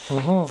 like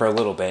for a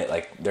little bit.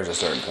 Like there's a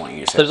certain point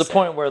you just there's a have to say,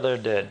 point where they're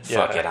dead.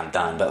 fuck it, I'm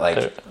done. But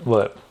like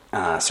What?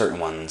 certain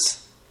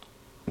ones,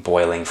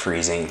 boiling,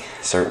 freezing,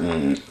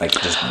 certain like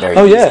just very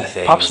Oh easy yeah,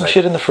 things. pop some like,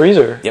 shit in the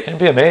freezer Yep. and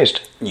be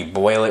amazed. You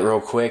boil it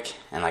real quick,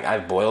 and like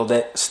I've boiled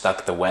it,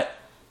 stuck the wet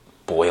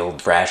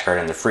boiled rash guard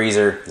in the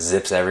freezer,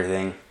 zips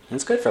everything. And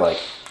it's good for like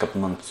a couple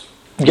months.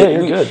 Yeah,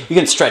 you're good. You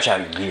can stretch out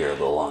your gear a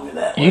little longer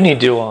that way. You need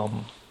to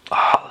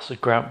this is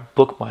a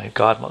book my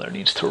godmother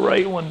needs to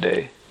write one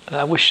day, and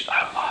I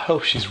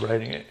hope she's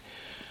writing it.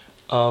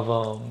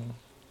 of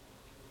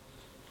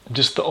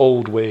just the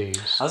old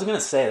ways. I was gonna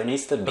say there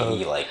needs to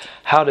be like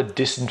how to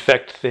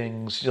disinfect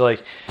things,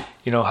 like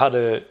how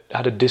to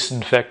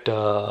disinfect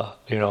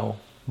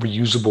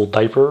reusable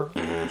diaper,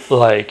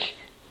 like.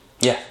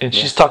 Yeah. And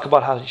she's talking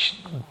about how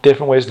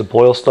different ways to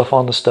boil stuff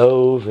on the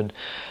stove and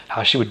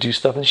how she would do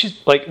stuff. And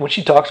she's like, when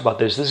she talks about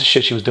this is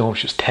shit she was doing when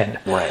she was 10.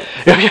 Right.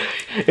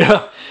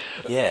 Yeah.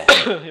 Yeah.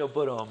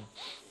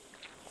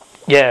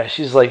 Yeah,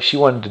 she's like, she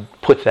wanted to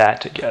put that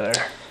together.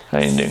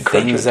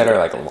 Things that are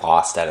like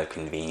lost out of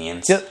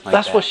convenience. Yeah, like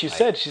that's what she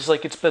said. She's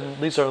like,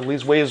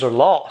 these ways are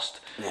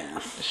lost. Yeah.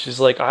 She's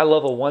like, I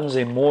love a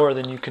onesie more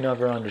than you can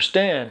ever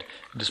understand.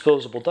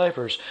 Disposable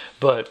diapers,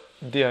 but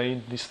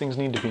these things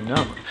need to be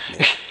known.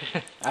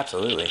 Yeah.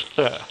 Absolutely.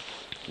 Yeah.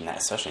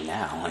 Especially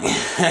now.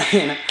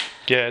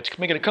 Yeah, it's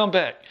making a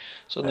comeback.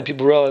 So then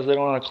people realize they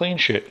don't want to clean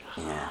shit.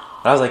 Yeah.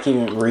 I was like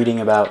even reading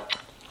about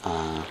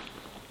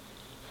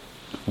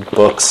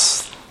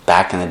books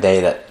back in the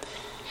day that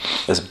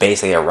was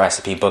basically a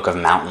recipe book of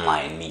mountain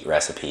lion meat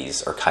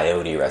recipes or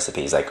coyote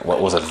recipes, like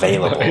what was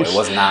available. It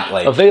was not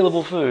like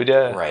available food,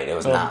 yeah. Right. It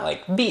was not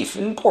like beef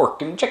and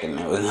pork and chicken.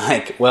 It was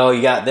like, well,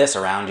 you got this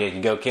around you, can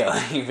go kill.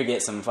 You could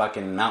get some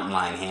fucking mountain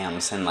lion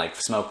hams and like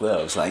smoke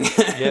those, like.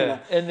 Yeah,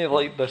 and they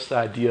like this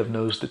idea of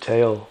nose to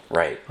tail,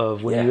 right?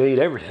 Of when you ate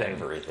everything,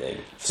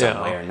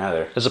 some way or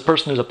another. As a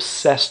person who's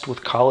obsessed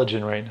with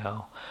collagen right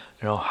now,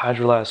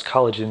 hydrolyzed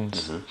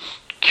collagen's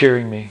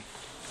curing me.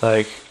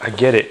 Like, I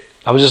get it.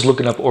 I was just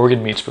looking up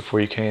organ meats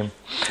before you came.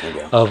 There you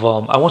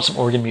go. I want some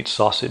organ meat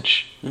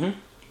sausage. Mm-hmm.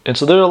 And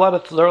so there are a lot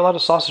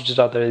of sausages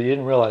out there that you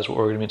didn't realize were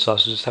organ meat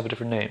sausages, have a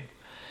different name.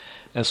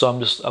 And so I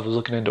was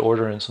looking into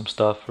ordering some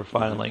stuff for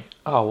finding like,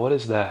 oh, what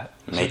is that?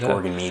 Make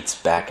organ meats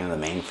back into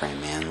the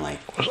mainframe, man. Like,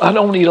 I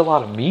don't eat a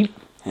lot of meat.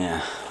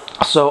 Yeah.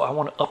 So I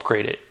want to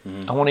upgrade it.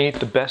 Mm-hmm. I want to eat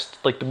the best,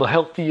 like the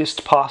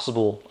healthiest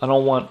possible. I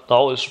don't want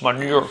this my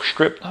New York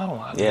strip. I don't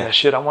want that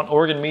shit. I want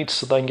organ meats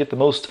so that I can get the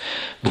most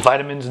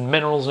vitamins and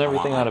minerals and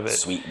everything out of it.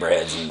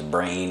 Sweetbreads and the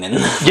brain and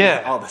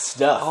all the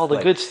stuff. All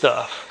the good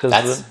stuff.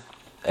 That's,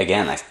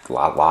 again, like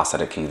lost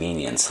out of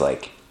convenience.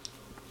 Like,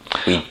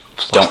 we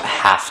don't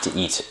have to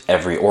eat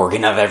every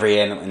organ of every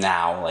animal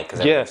now, like,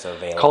 because everything's so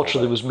available.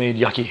 Culturally was made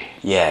yucky.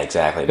 Yeah,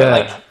 exactly.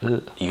 But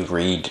you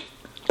read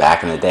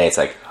back in the day, it's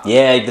like,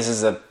 this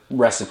is a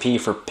recipe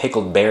for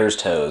pickled bear's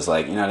toes,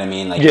 like, you know what I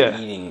mean? Like, you're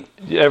eating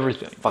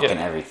everything, fucking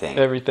everything.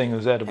 Everything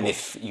is edible. And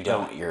if you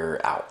don't,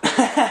 you're out.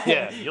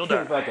 You'll die.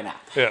 You're fucking out.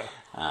 Yeah.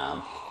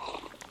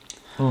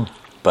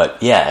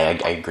 But yeah,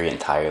 I agree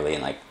entirely,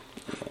 and like,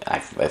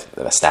 I've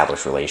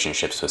established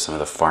relationships with some of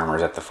the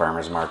farmers at the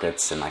farmers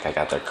markets, and like, I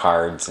got their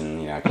cards,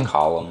 and I can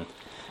call them.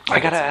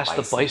 I gotta ask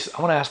the bison.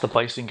 I want to ask the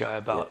bison guy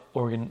about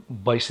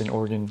bison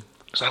organ.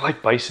 Because I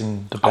like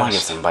bison the best. I want to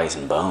get some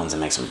bison bones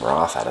and make some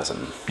broth out of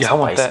some I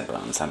want bison that.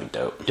 bones. That'd be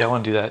dope. Yeah, I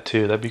want to do that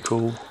too. That'd be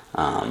cool.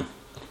 But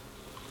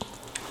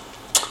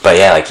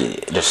yeah, like,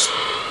 just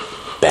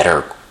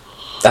better.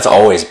 That's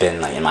always been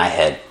like in my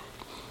head.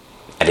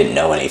 I didn't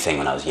know anything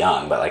when I was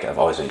young, but like, I've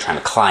always been trying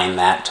to climb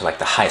that to like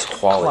the highest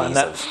qualities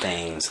of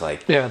things.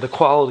 Like, the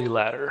quality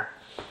ladder.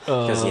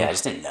 Because I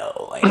just didn't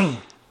know. Like,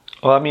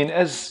 well, I mean,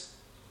 as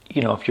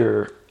if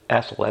you're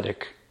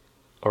athletic,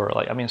 or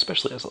like, I mean,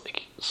 especially as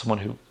like someone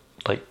who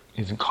like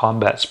is in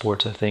combat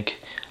sports, I think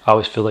I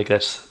always feel like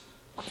that's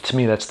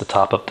the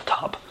top of the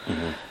top.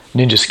 Mm-hmm.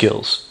 Ninja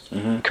skills,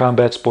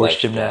 combat sports,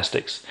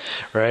 gymnastics,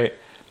 right?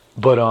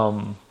 But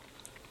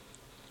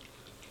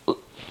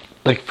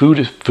like food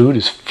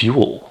is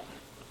fuel,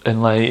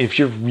 and like if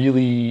you're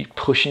really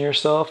pushing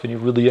yourself and you're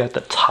really at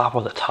the top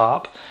of the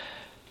top,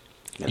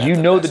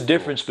 the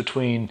difference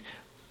between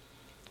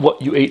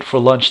what you ate for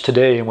lunch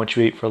today and what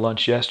you ate for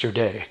lunch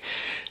yesterday.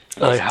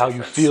 Like how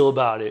you feel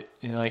about it,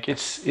 like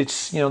it's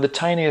the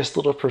tiniest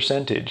little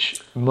percentage.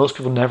 Most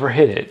people never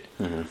hit it,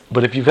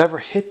 but if you've ever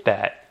hit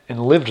that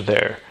and lived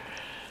there,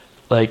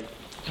 like,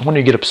 I want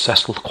to get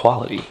obsessed with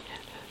quality,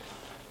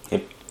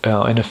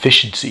 and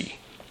efficiency.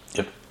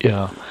 Yep.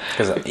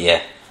 Because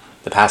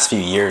the past few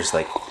years,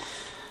 like,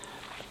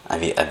 I've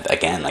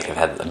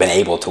been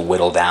able to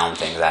whittle down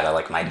things out of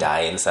like my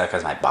diet and stuff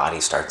because my body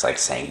starts like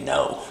saying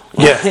no.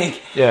 And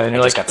you're I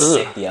just got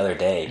sick the other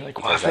day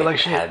because I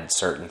had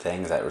certain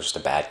things that were just a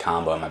bad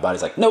combo, and my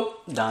body's like,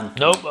 nope, done.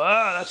 Nope,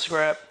 that's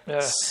scrap. Yeah.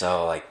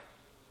 So like,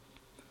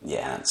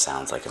 it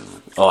sounds like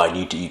I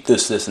need to eat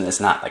this, and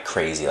it's not like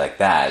crazy like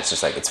that. It's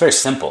just like, it's very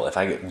simple. If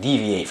I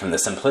deviate from the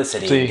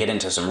simplicity and get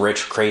into some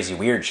rich, crazy,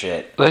 weird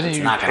shit, then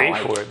you pay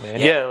for it, man.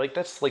 Yeah, like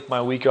that's like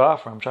my week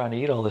off where I'm trying to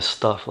eat all this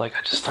stuff. Like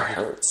I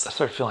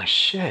started feeling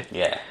shit.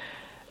 Yeah,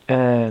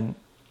 and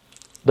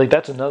like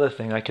that's another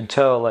thing I can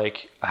tell.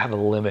 Like I have a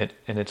limit,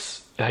 and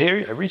I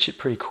reach it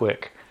pretty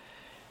quick,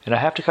 and I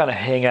have to kind of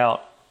hang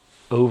out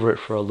over it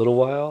for a little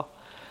while.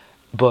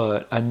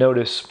 But I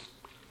notice,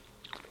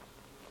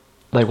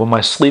 like when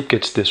my sleep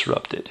gets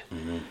disrupted,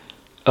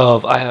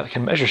 I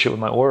can measure shit with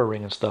my Oura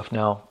ring and stuff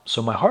now.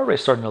 So my heart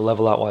rate's starting to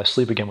level out while I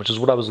sleep again, which is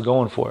what I was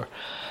going for. It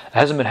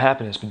hasn't been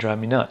happening. It's been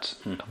driving me nuts.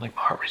 I'm like,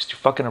 my heart rate's too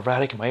fucking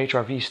erratic and my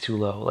HRV's too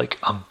low. Like,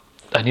 I'm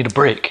I need a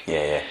break.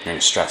 Yeah. You're in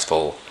a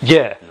stressful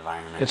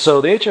environment. And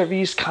so the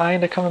HRV's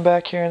kind of coming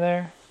back here and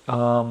there.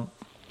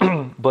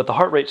 But the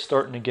heart rate's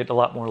starting to get a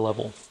lot more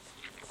level.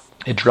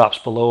 It drops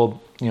below,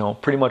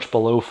 pretty much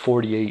below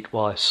 48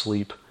 while I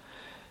sleep.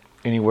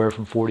 Anywhere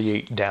from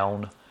 48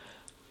 down.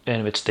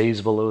 And if it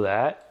stays below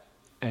that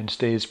and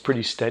stays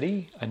pretty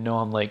steady, I know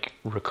I'm like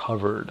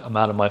recovered. I'm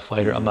out of my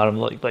fighter. I'm out of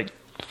like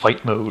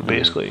fight mode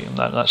basically. I'm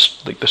not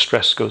like the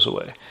stress goes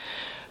away.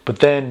 But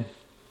then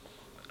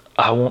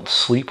I won't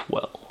sleep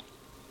well.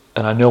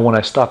 And I know when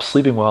I stop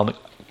sleeping well, I'm like,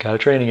 gotta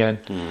train again.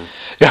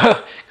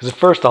 Yeah. Because at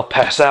first I'll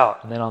pass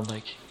out and then I'm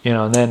like,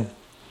 and then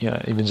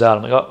it evens out.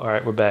 I'm like, oh, all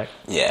right, we're back.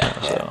 Yeah.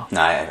 So.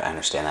 No, I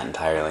understand that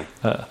entirely.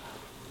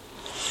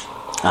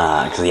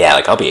 Because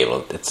like I'll be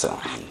able. It's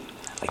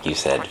like you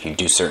said, if you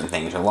do certain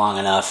things for long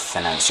enough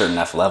and at a certain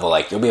enough level,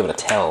 like you'll be able to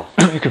tell.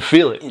 You can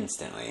feel it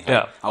instantly.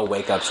 Yeah. I'll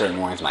wake up certain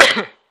mornings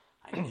like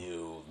I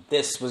knew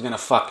this was gonna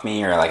fuck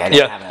me, or like I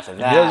didn't have enough of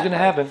that. Yeah, it was gonna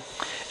happen.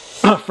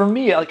 For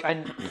me, like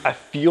I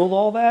feel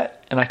all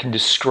that and I can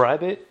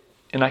describe it.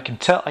 And I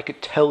could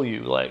tell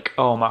you, like,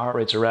 oh, my heart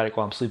rate's erratic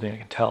while I'm sleeping. I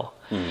can tell.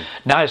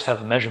 Now I just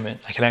have a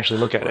measurement. I can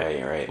actually look at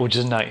it, which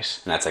is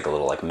nice. And that's like a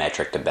little like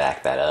metric to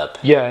back that up.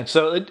 Yeah, and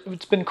so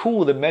it's been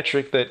cool, the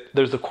metric that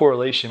there's the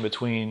correlation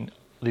between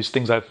these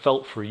things I've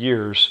felt for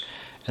years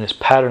and this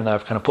pattern that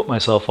I've kind of put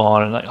myself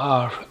on, and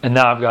and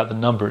now I've got the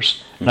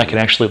numbers, and I can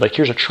actually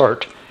here's a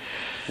chart.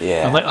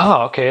 Yeah. I'm like,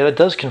 oh, okay, that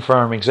does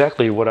confirm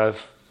exactly what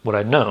I've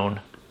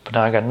known, but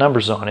now I got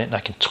numbers on it, and I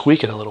can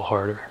tweak it a little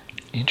harder.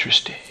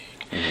 Interesting.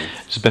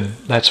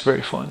 That's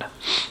very fun.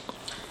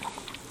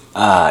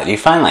 Do you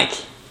find like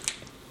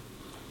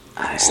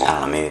I don't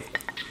know,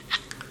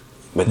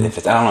 maybe I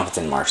don't know if it's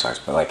in martial arts,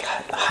 but like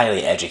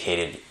highly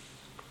educated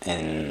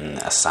in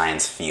a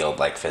science field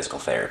like physical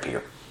therapy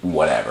or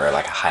whatever,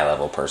 like a high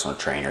level personal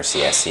trainer,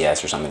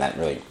 CSCS or something that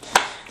really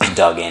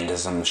dug into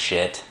some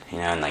shit,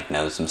 and like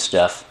knows some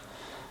stuff.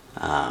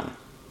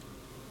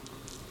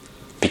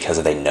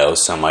 Because they know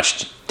so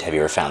much, have you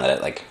ever found that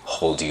it like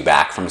holds you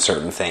back from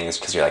certain things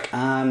because you're like,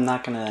 I'm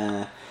not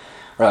gonna,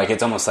 or like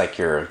it's almost like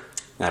you're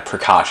in a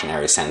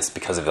precautionary sense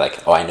because of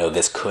like, oh, I know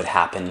this could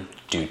happen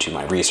due to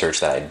my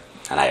research and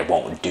I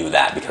won't do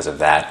that because of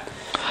that.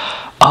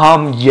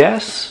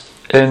 Yes,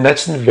 and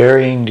that's in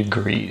varying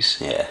degrees.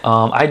 Yeah.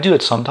 I do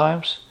it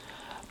sometimes,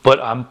 but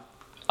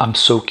I'm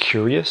so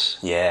curious.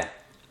 Yeah.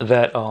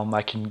 That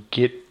I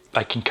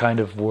can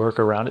kind of work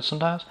around it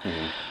sometimes.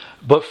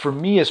 But for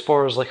me, as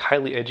far as like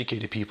highly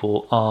educated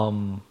people,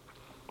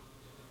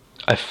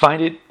 I find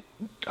it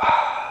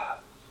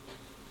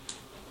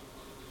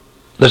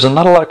there's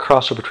not a lot of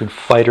crossover between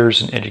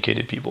fighters and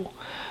educated people.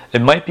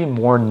 It might be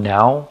more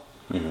now,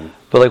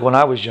 but like when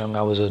I was young,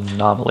 I was an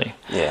anomaly.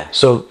 Yeah.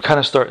 So kind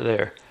of start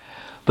there.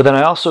 But then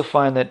I also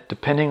find that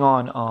depending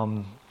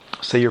on,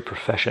 say, your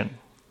profession,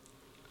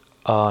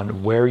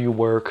 on where you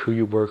work, who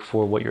you work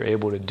for, what you're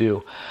able to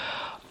do,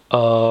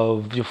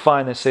 you'll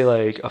find that, say,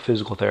 like a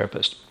physical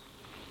therapist.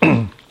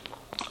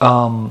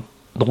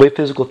 The way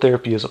physical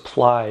therapy is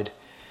applied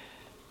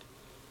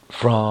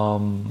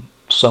from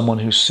someone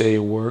who, say,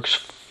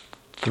 works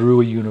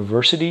through a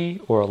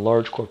university or a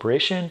large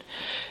corporation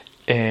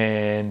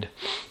and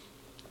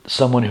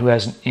someone who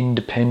has an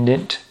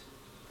independent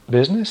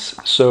business.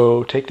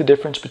 So take the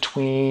difference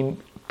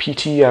between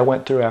PT I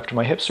went through after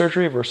my hip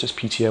surgery versus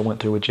PT I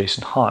went through with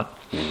Jason Hahn.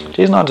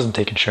 Jason Hahn doesn't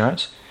take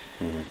insurance.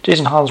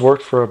 Jason Hahn's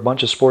worked for a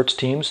bunch of sports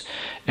teams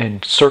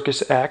and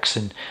circus acts,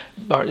 and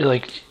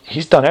like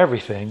he's done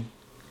everything,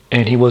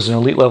 and he was an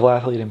elite level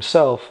athlete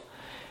himself.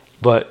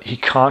 But he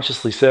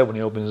consciously said when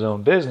he opened his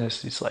own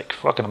business, he's like,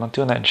 "Fuck it, I'm not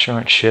doing that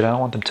insurance shit. I don't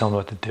want them telling me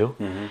what to do.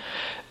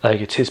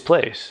 Like it's his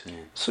place."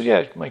 So yeah,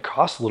 it might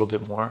cost a little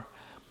bit more,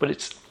 but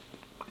it's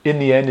in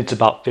the end, it's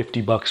about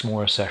 $50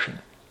 more a session.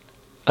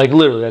 Like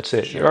literally, that's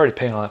it. You're already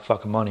paying all that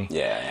fucking money.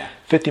 Yeah.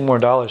 $50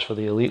 more for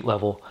the elite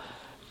level.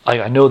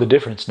 I know the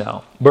difference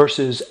now.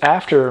 Versus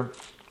after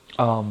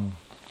my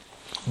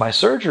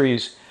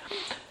surgeries,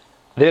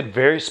 they had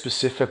very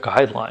specific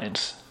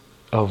guidelines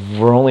of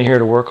we're only here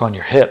to work on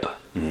your hip.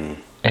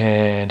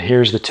 And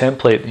here's the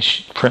template. And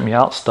she'd print me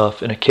out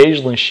stuff. And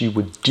occasionally she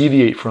would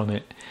deviate from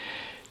it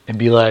and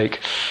be like,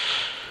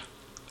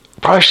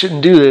 probably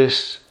shouldn't do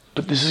this,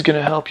 but this is going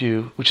to help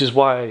you. Which is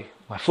why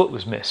my foot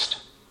was missed.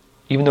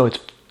 Even though it's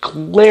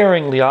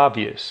glaringly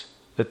obvious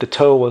that the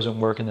toe wasn't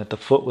working, that the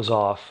foot was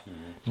off.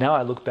 Now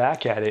I look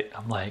back at it,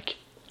 I'm like,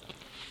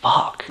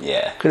 fuck.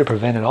 Yeah. Could have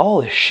prevented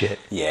all this shit.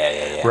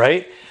 Yeah.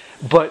 Right?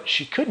 But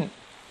she couldn't.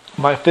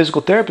 My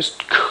physical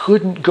therapist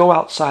couldn't go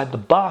outside the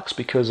box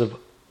because of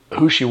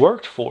who she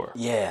worked for.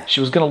 Yeah. She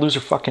was going to lose her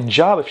fucking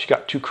job if she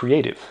got too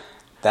creative.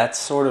 That's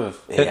sort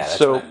of, that's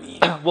so, what I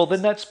mean. Well,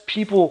 then that's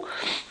people,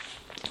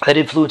 that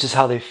influences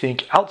how they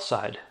think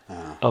outside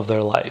of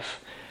their life.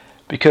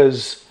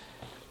 Because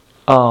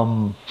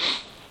no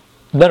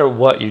matter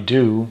what you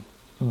do,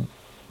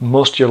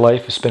 most of your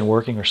life is spent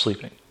working or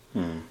sleeping.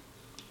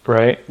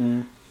 Right?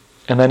 And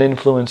that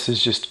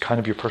influences just kind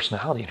of your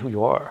personality and who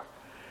you are.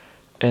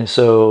 And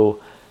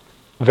so,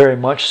 very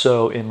much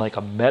so in like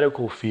a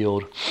medical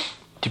field,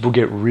 people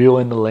get real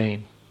in the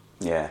lane.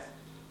 Yeah.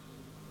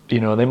 You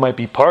know, they might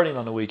be partying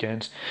on the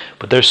weekends,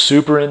 but they're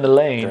super in the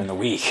lane. During the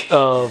week.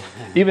 Of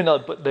even though,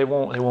 but they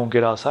won't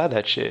get outside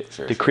that shit.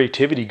 Sure, the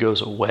creativity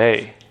goes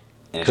away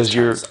because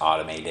you're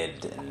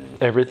automated and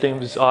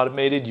everything's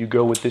automated. You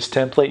go with this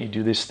template, you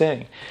do this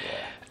thing,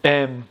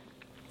 and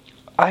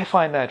I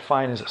find that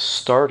fine as a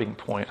starting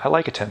point. I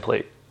like a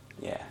template.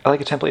 Yeah. I like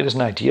a template as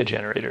an idea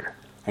generator.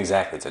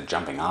 Exactly, it's a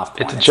jumping off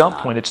point. It's a jump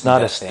point. It's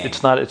not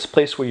it's a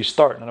place where you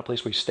start, not a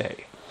place where you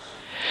stay.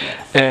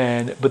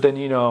 Yeah. But then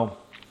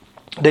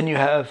then you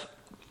have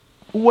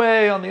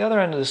way on the other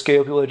end of the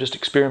scale people that just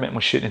experiment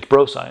with shit and it's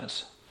bro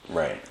science.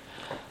 Right.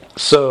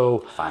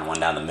 So find one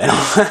down the middle.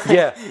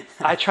 Yeah,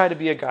 I try to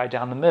be a guy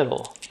down the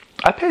middle.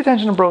 I pay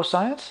attention to bro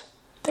science.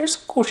 There's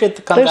some cool shit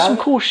that comes out. There's some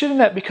cool shit in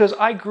that because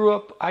I grew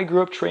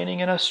up training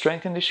in a college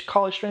strength and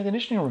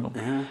conditioning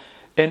room,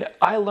 and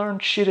I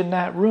learned shit in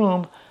that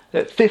room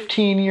that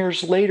 15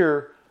 years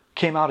later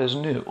came out as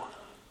new.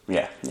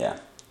 Yeah, yeah.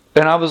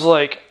 And I was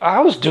like, I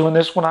was doing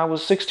this when I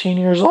was 16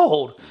 years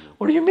old.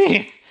 What do you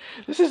mean?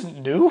 This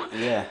isn't new.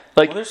 Yeah.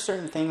 Like, well, there's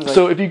certain things. Like,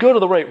 so if you go to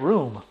the right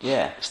room,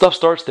 yeah, stuff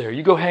starts there.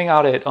 You go hang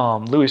out at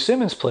Louis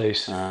Simmons'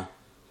 place.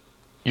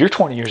 You're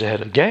 20 years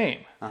ahead of the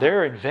game.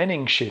 They're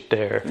inventing shit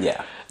there.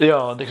 Yeah.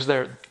 Because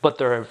they're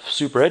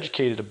super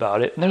educated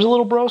about it. And there's a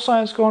little bro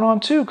science going on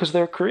too because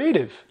they're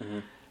creative,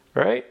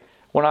 right?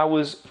 When I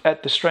was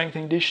at the strength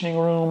and conditioning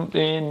room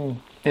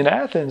in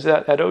Athens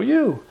at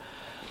OU,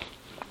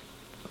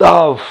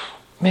 oh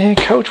man,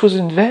 coach was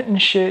inventing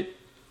shit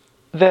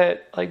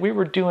that, like, we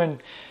were doing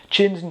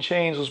chins and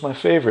chains was my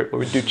favorite. We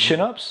would do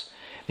chin-ups.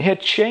 He had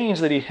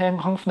chains that he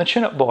hung from the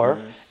chin-up bar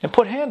and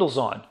put handles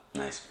on.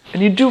 Nice.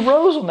 And you'd do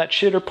rows on that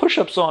shit or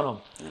push-ups on them.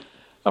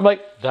 I'm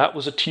like, that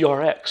was a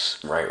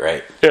TRX.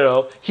 Right.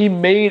 He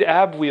made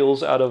ab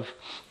wheels out of,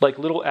 like,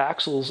 little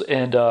axles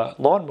and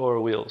lawnmower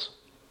wheels.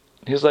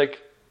 He's like,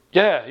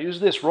 yeah,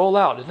 use this, roll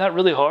out. Isn't that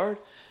really hard?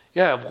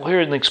 Yeah, well, here,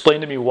 and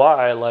explain to me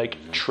why,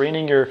 like,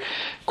 training your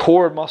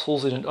core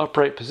muscles in an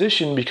upright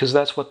position, because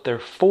that's what they're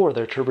for.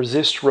 They're to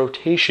resist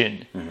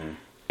rotation.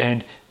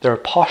 And they're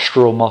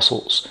postural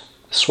muscles.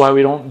 That's why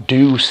we don't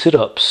do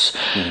sit-ups.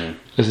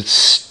 Because it's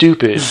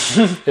stupid.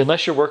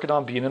 Unless you're working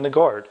on being in the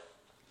guard.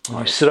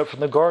 When you sit up from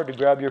the guard to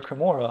grab your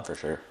Kimura. For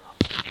sure.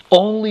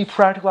 Only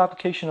practical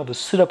application of a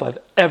sit-up I've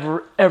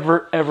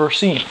ever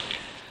seen.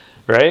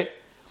 Right?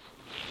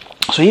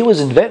 So he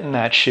was inventing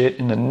that shit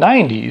in the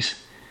 90s.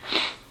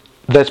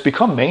 That's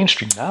become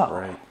mainstream now.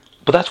 Right.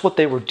 But that's what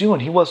they were doing.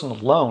 He wasn't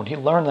alone. He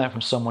learned that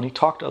from someone. He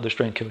talked to other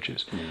strength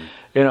coaches.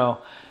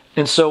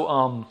 And so,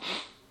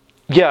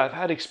 I've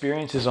had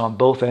experiences on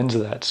both ends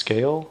of that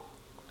scale.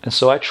 And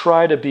so I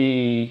try to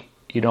be,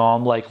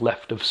 I'm like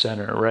left of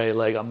center, right?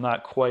 Like, I'm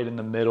not quite in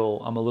the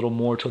middle. I'm a little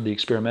more toward the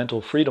experimental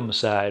freedom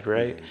side,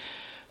 right?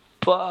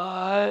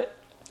 But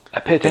I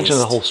pay attention to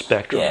the whole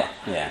spectrum.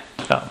 Yeah.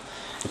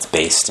 It's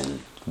based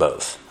in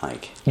both.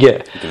 But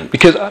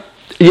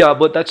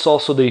that's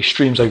also the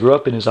extremes I grew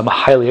up in. Is I'm a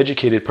highly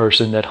educated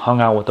person that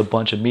hung out with a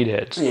bunch of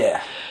meatheads.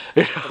 Yeah.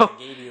 It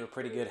gave you a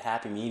pretty good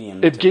happy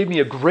medium. It gave me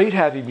a great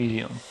happy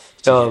medium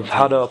of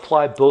how to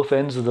apply both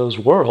ends of those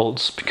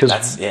worlds, because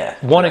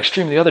one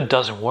extreme or the other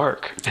doesn't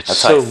work. It's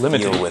so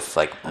limited. I feel with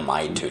like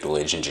my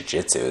tutelage in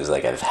jiu-jitsu is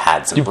like I've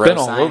had some bro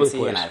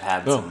sciencey and I've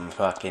had some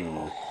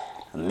fucking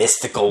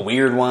mystical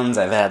weird ones.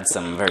 I've had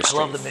some very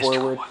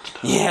straightforward.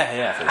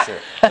 Yeah, for sure.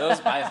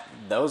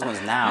 Those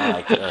ones now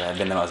have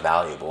been the most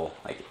valuable,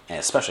 and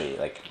especially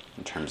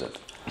in terms of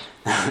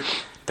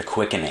the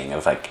quickening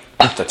of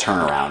the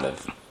turnaround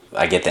of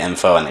I get the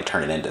info and they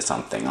turn it into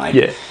something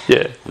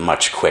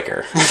much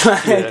quicker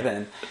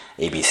than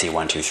ABC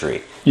 1, 2,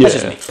 3. That's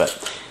just me, but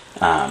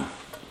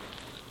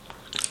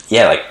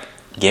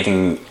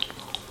giving.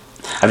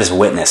 I've just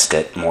witnessed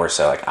it more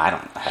so. I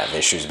don't have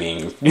issues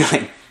being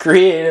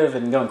creative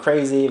and going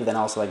crazy, but then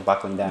also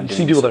buckling down. You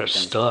see people that are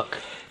stuck.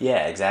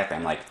 Yeah, exactly.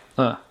 I'm like,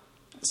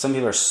 some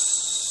people are.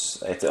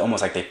 It's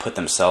almost like they put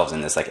themselves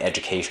in this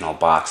educational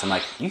box. I'm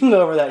like, you can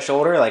go over that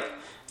shoulder.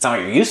 It's not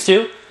what you're used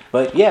to,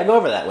 but yeah, go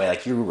over that way.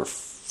 You were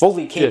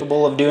fully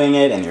capable of doing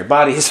it, and your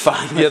body is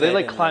fine. Yeah,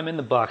 they climb in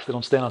the box. They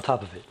don't stand on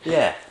top of it.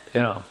 Yeah,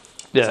 Yeah.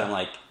 So I'm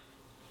like,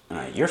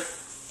 you're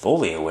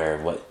fully aware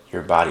of what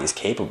your body is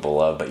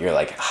capable of, but you're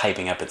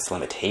hyping up its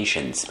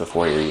limitations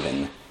before you're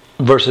even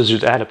versus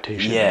its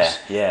adaptations.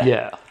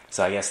 Yeah.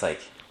 So I guess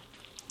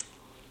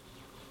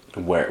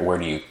where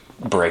do you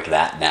break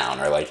that down,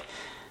 or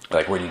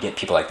where do you get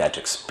people like that to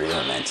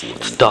experiment even?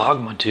 It's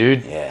dogma,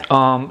 dude. Yeah.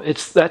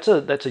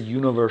 That's a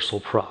universal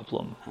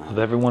problem of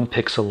everyone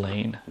picks a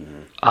lane.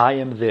 I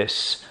am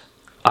this.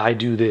 I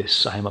do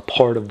this. I am a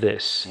part of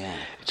this. Yeah.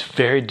 It's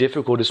very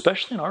difficult,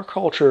 especially in our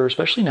culture,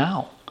 especially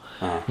now.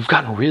 We've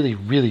gotten really,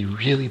 really,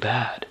 really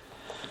bad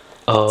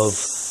of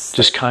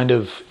just kind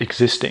of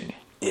existing.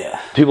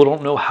 Yeah. People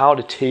don't know how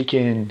to take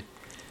in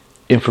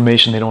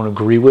information they don't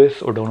agree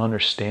with or don't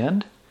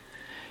understand.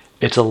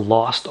 It's a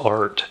lost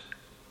art.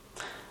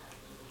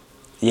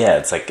 Yeah,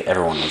 it's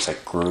everyone was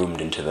groomed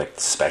into the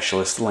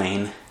specialist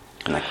lane.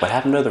 And like, what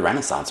happened to the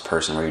Renaissance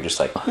person where you're just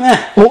like,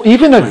 Well,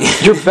 even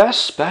your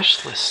best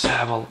specialists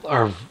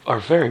are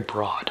very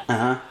broad.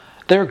 Uh-huh.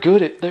 They're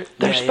good at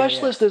their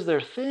specialist is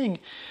their thing,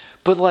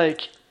 but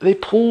like they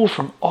pull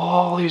from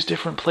all these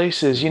different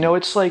places.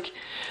 It's like,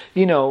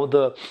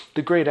 the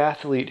great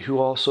athlete who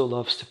also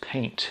loves to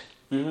paint.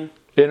 Mm-hmm.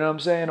 You know what I'm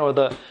saying? Or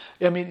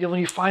when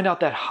you find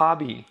out that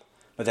hobby.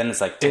 But then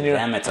it's like, to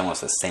them, it's almost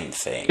the same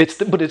thing. It's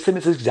the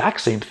exact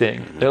same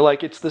thing. Mm-hmm. They're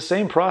like, it's the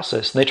same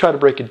process. And they try to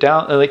break it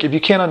down. And like, if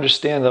you can't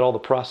understand that all the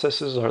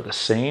processes are the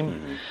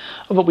same,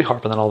 but we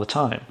harp on that all the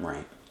time.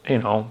 Right.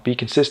 Be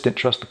consistent,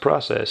 trust the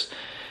process.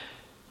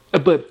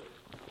 But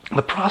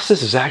the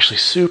process is actually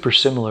super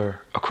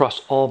similar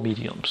across all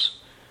mediums.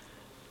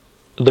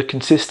 The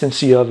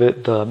consistency of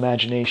it, the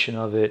imagination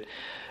of it,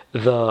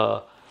 eat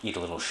a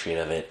little shit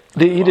of it.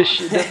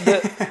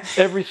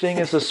 Everything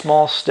is a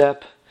small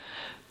step.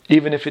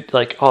 Even if it's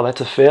like, oh,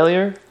 that's a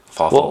failure.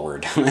 Fall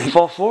forward.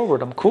 Fall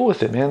forward. I'm cool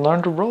with it, man.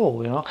 Learn to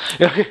roll,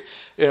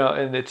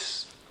 and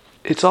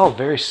it's all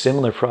very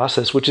similar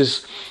process, which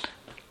is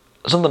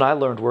something I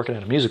learned working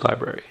at a music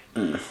library.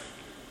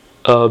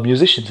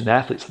 Musicians and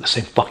athletes are the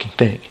same fucking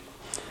thing.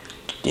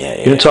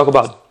 Yeah. You talk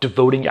about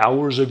devoting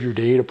hours of your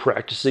day to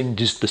practicing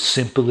just the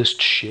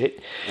simplest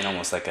shit. In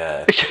almost like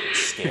a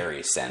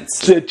scary sense.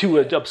 to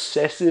an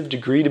obsessive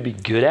degree to be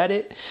good at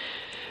it.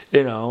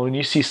 And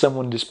you see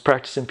someone just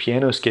practicing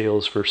piano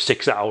scales for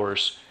 6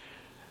 hours,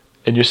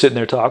 and you're sitting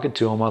there talking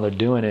to them while they're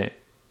doing it,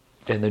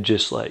 and they're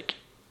just like,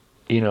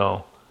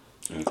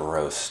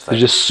 engrossed. They're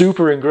just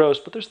super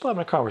engrossed, but they're still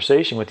having a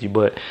conversation with you.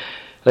 But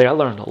like, I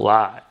learned a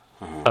lot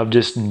of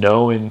just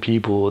knowing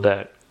people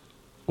that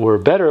were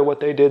better at what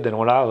they did than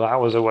what I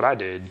was at what I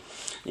did.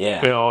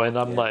 Yeah. And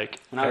I'm like,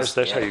 that's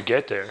how you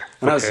get there.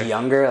 When I was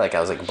younger, like,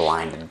 I was like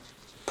blinded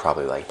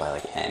probably like by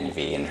like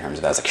envy in terms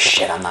of, I was like,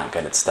 shit, I'm not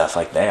good at stuff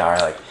like they are.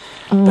 Like,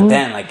 but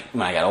then like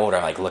when I got older,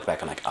 I like look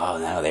back, I'm like, oh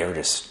no, they were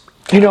just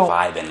kind of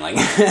vibing. Like,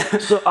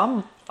 so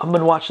I'm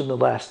been watching The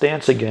Last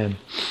Dance again,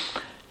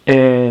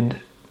 and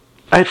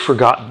I had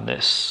forgotten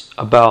this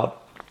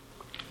about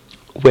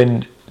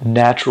when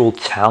natural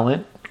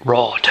talent,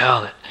 raw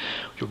talent,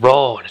 you're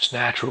raw and it's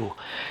natural,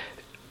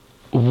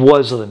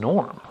 was the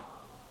norm.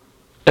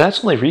 And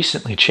that's only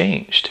recently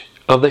changed.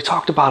 They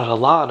talked about it a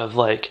lot of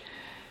like,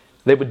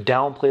 they would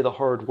downplay the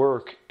hard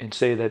work and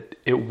say that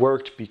it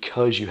worked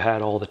because you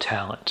had all the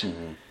talent.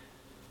 Mm-hmm.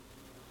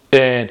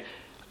 And,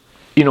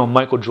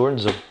 Michael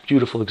Jordan's a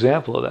beautiful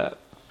example of that.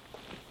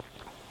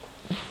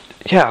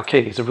 Yeah,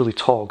 okay, he's a really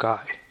tall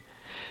guy.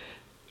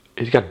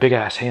 He's got big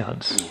ass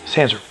hands. His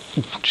hands are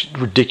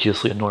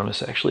ridiculously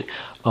enormous, actually.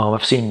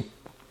 I've seen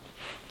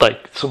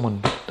like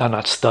someone,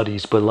 not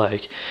studies, but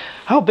like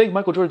how big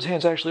Michael Jordan's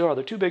hands actually are.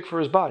 They're too big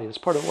for his body. That's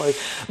part of why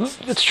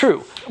it's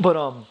true.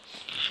 But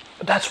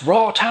that's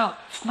raw talent.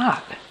 It's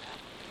not.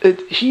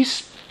 He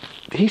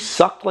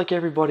sucked like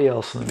everybody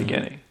else in the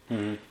beginning.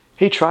 Mm-hmm.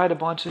 He tried a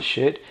bunch of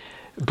shit,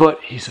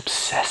 but he's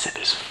obsessive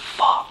as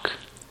fuck.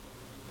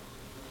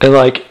 And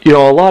like, a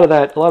lot of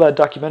that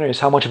documentary is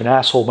how much of an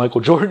asshole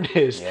Michael Jordan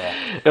is.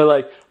 Yeah. And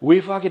like, we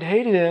fucking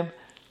hated him,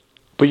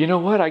 but you know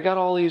what? I got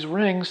all these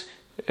rings,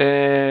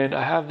 and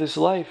I have this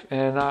life,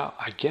 and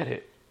I get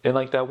it. And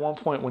like that one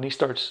point when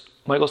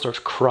Michael starts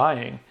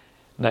crying,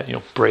 that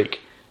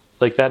break.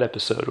 Like that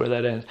episode where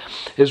that ends,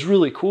 is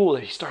really cool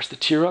that he starts to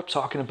tear up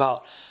talking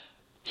about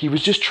he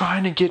was just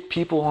trying to get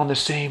people on the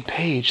same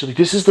page. Like,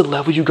 this is the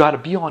level you got to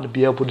be on to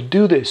be able to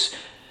do this.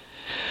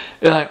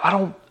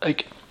 And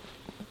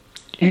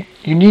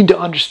you need to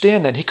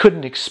understand that. He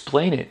couldn't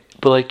explain it,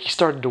 but like he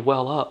started to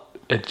well up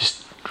and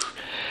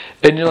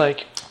you're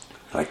like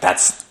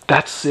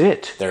that's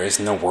it. There is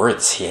no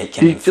words he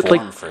can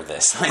inform for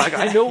this. Like,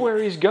 I know where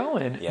he's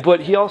going,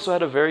 but he also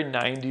had a very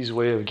 90s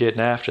way of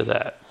getting after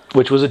that,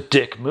 which was a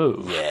dick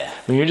move. Yeah.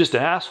 I mean, you're just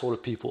an asshole to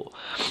people.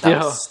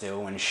 That was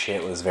still when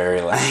shit was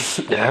very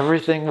like...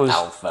 everything was...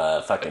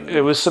 alpha fucking...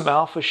 It was some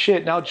alpha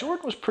shit. Now,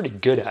 Jordan was pretty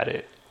good at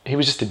it. He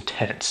was just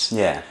intense.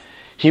 Yeah.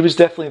 He was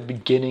definitely the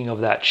beginning of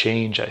that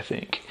change, I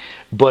think.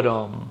 But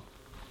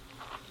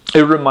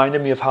it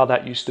reminded me of how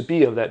that used to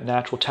be, of that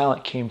natural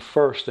talent came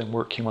first and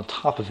work came on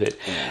top of it.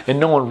 Yeah. And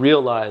no one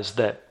realized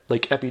that,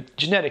 like,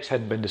 epigenetics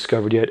hadn't been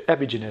discovered yet.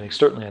 Epigenetics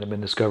certainly hadn't been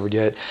discovered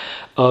yet.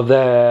 Of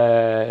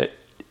that...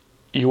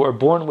 You are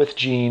born with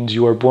genes,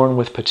 you are born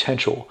with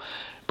potential,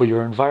 but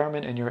your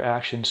environment and your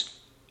actions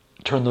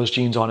turn those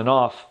genes on and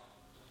off,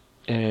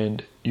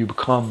 and you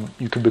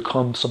can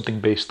become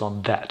something based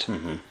on that.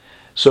 Mm-hmm.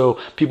 So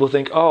people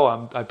think,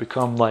 I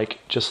become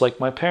just like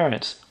my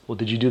parents. Well,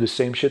 did you do the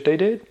same shit they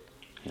did?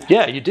 Nah.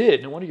 Yeah, you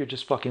did. No wonder you're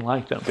just fucking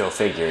like them. Go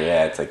figure,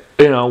 yeah. It's like...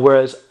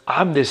 whereas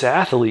I'm this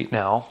athlete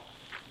now,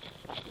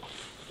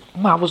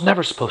 I was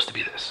never supposed to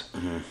be this.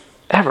 Mm-hmm.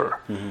 Ever.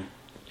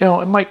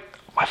 Mm-hmm.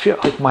 I feel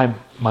like my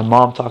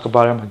mom talk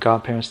about it, my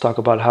godparents talk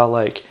about how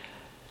like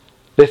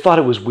they thought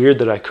it was weird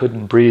that I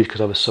couldn't breathe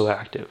because I was so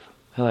active.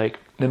 And like,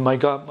 then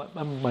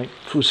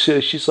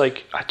she's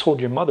like, I told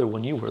your mother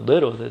when you were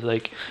little that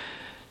like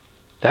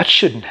that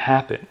shouldn't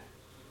happen.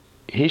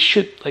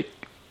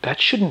 That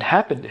shouldn't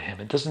happen to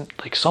him. It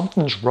doesn't, like,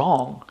 something's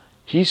wrong.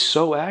 He's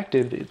so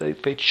active,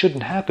 they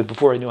shouldn't happen.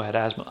 Before I knew I had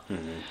asthma.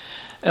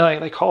 And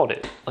I called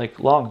it like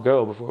long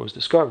ago before it was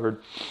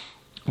discovered.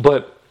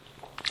 But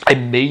I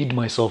made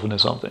myself into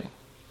something.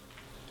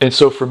 And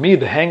so for me,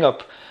 the hang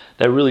up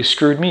that really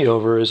screwed me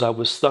over is I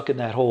was stuck in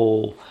that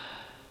whole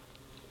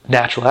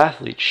natural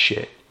athlete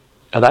shit.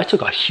 And I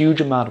took a huge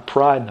amount of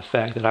pride in the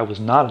fact that I was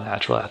not a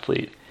natural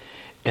athlete.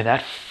 And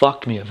that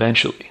fucked me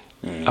eventually.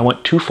 I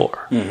went too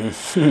far.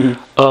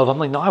 I'm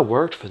like, no, I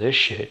worked for this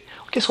shit.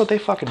 Well, guess what? They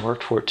fucking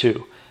worked for it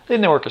too. They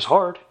didn't work as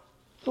hard.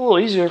 It's a little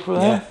easier for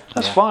them. Yeah,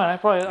 That's fine. I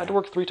probably had to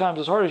work 3 times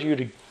as hard as you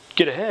to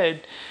get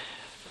ahead.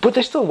 But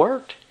they still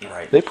worked.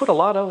 Right. They put a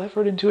lot of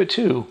effort into it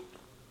too.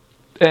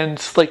 And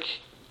it's like,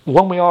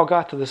 when we all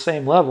got to the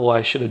same level,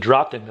 I should have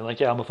dropped it and been like,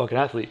 yeah, I'm a fucking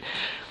athlete.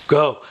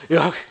 Go.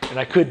 And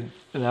I couldn't.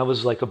 And that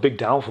was like a big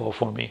downfall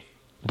for me.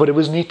 But it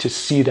was neat to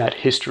see that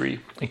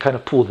history and kind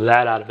of pull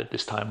that out of it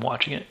this time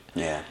watching it.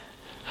 Yeah.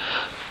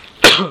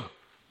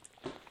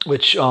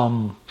 Which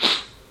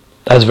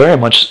has very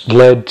much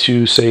led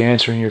to, say,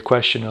 answering your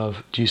question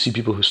of, do you see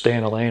people who stay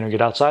in a lane or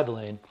get outside the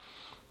lane?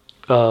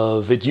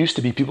 It used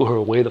to be people who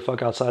are way the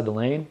fuck outside the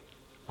lane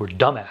were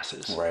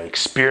dumbasses. Right.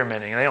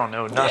 Experimenting. They don't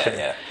know nothing.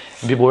 Yeah.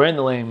 And people who are in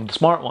the lane, the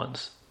smart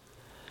ones.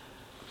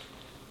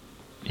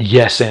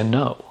 Yes and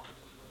no.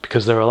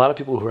 Because there are a lot of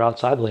people who are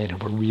outside the lane who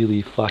were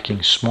really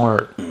fucking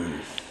smart.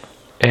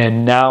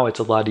 And now it's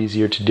a lot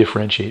easier to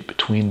differentiate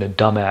between the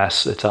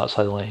dumbass that's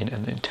outside the lane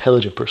and the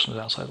intelligent person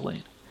that's outside the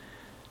lane.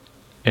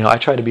 You know, I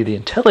try to be the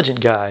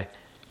intelligent guy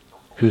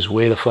who's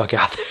way the fuck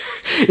out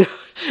there.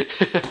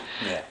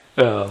 Yeah.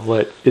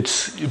 But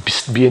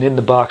it's being in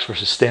the box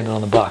versus standing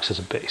on the box as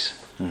a base.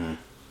 All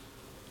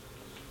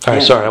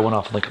right, sorry, I went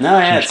off like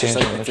a huge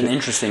tangent. It's an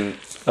interesting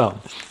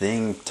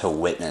thing to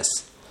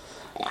witness,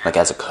 like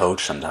as a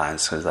coach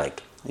sometimes, because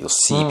like you'll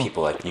see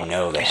people like they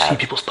have see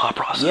people's thought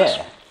process.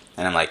 Yeah,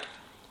 and I'm like,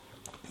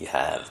 you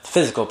have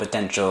physical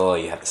potential,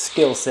 you have the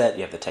skill set,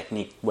 you have the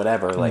technique,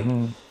 whatever. Like,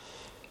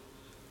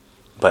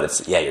 but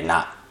it's you're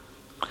not.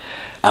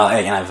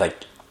 And I've like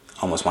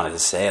almost wanted to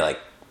say like,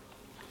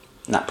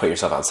 not put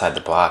yourself outside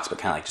the box, but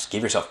kind of like just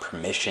give yourself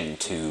permission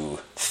to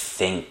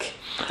think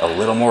a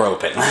little more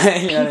open.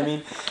 You know what I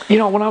mean? You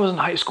know, when I was in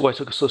high school, I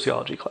took a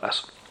sociology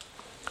class.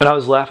 And I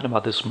was laughing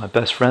about this with my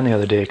best friend the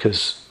other day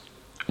because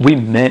we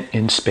met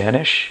in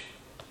Spanish.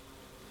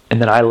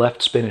 And then I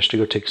left Spanish to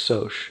go take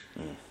Soc.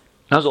 And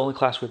that was the only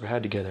class we ever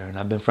had together. And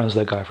I've been friends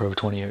with that guy for over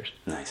 20 years.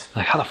 Nice.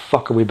 Like, how the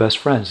fuck are we best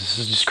friends? This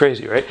is just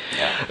crazy, right?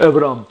 Yeah.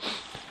 But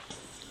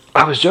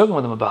I was joking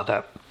with him about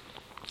that.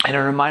 And it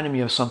reminded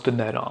me of something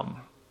that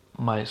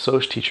my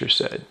Soc teacher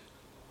said.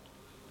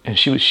 And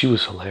she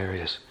was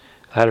hilarious.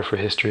 I had her for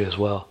history as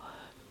well.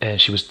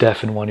 And she was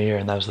deaf in one ear,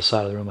 and that was the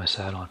side of the room I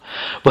sat on.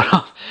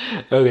 But,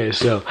 okay,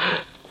 so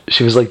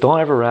she was like, don't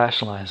ever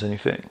rationalize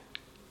anything.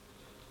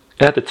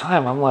 And at the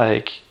time, I'm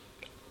like,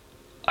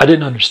 I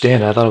didn't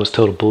understand it. I thought it was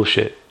total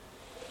bullshit.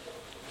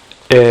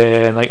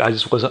 And, like, I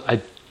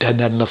hadn't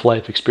had enough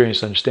life experience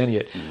to understand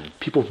it yet.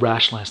 People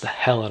rationalize the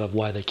hell out of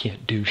why they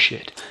can't do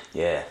shit.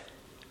 Yeah.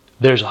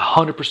 There's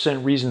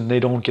 100% reason they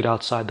don't get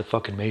outside the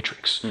fucking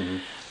matrix.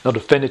 They'll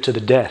defend it to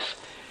the death.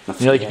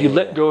 You know, like if you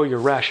let go of your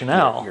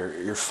rationale,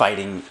 you're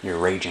fighting, you're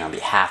raging on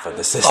behalf of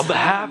the system. On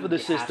behalf of the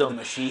system, of the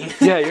machine.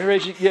 Yeah, you're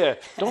raging. Yeah,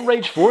 don't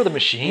rage for the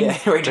machine.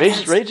 Yeah,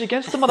 rage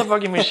against the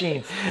motherfucking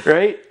machine,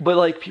 right? But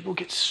like people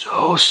get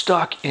so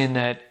stuck in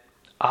that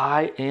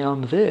I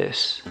am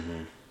this,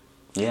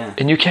 Yeah,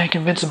 and you can't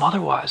convince them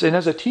otherwise. And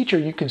as a teacher,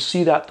 you can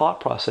see that thought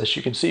process.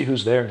 You can see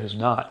who's there and who's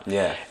not.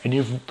 Yeah, and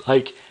you've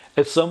like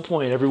at some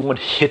point everyone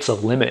hits a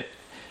limit,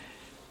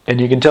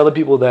 and you can tell the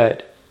people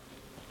that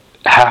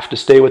have to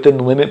stay within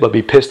the limit but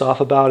be pissed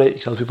off about it.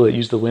 You tell people that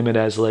use the limit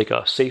as like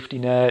a safety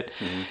net.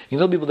 You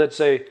tell people that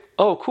say,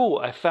 oh cool,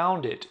 I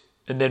found it,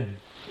 and then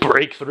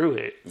break through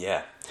it.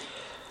 Yeah.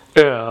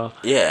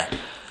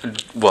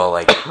 Well,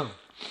 like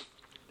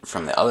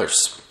from the other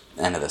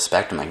end of the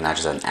spectrum, like not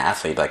just as an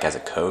athlete, but like as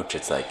a coach,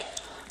 it's like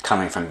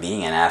coming from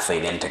being an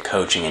athlete into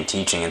coaching and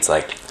teaching. It's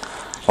like,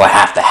 well,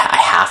 I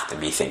have to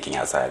be thinking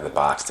outside of the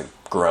box to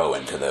grow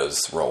into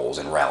those roles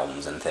and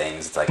realms and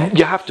things. It's like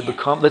you have to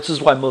become. This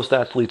is why most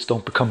athletes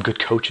don't become good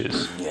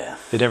coaches. Yeah,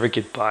 they never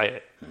get by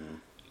it.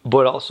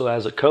 But also,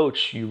 as a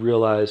coach, you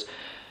realize,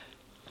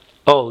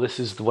 oh, this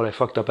is what I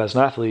fucked up as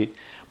an athlete.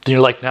 Then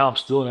you're like, now I'm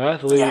still an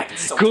athlete. Yeah,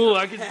 cool,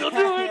 I can still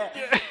do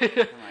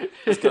it.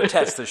 Let's go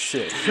test this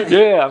shit.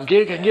 Yeah, I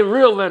can get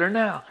real better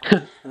now.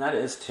 And that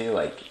is too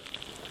like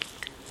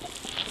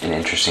an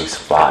interesting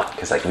spot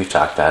because like we've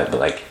talked about it, but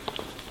like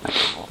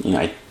you know,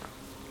 I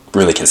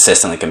really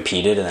consistently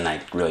competed, and then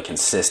I really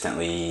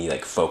consistently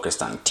like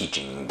focused on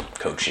teaching,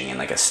 coaching, and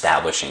like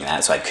establishing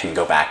that, so I couldn't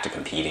go back to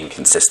competing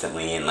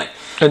consistently and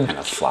kind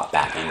of flop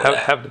back into that.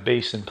 Have the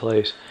base in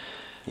place.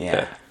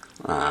 Yeah.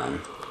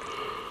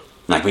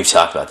 Like we've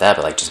talked about that,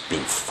 but like just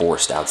being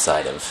forced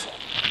outside of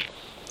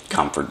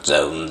comfort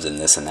zones and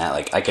this and that.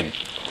 Like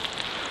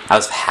I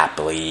was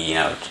happily, you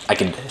know, I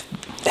could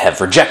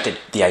have rejected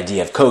the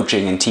idea of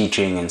coaching and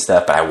teaching and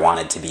stuff, but I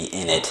wanted to be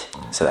in it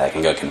so that I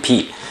can go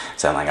compete.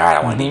 So I'm like, all right,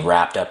 I want to be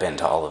wrapped up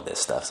into all of this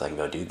stuff so I can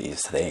go do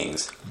these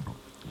things.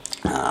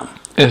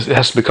 It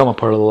has to become a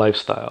part of the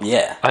lifestyle.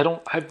 Yeah.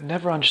 I've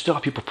never understood how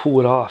people pull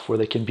it off where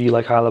they can be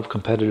like high-level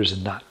competitors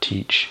and not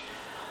teach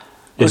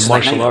in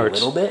martial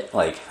arts. A little bit?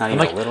 Like, not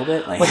even a little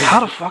bit? Like, how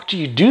the fuck do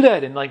you do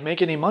that and, like,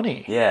 make any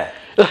money? Yeah.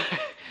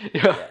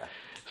 Yeah.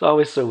 It's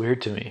always so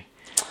weird to me.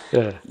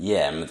 Yeah.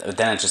 Yeah, but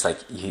then it's just like,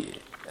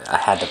 I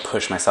had to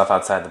push myself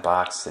outside the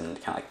box and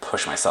kind of like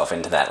push myself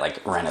into that like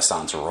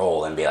Renaissance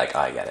role and be like, oh,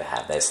 I got to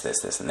have this,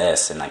 and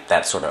this, and like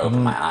that sort of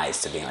opened my eyes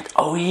to being like,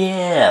 oh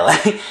yeah,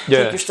 like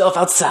take yourself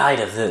outside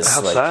of this,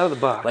 outside of the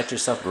box, let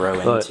yourself grow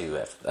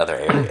into other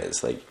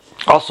areas. Like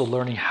also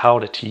learning how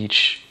to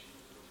teach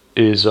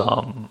is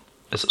a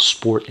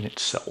sport in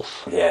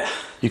itself. Yeah,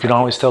 you can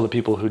always tell the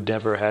people who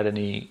never had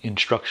any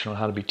instruction on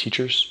how to be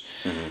teachers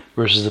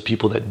versus the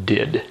people that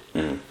did,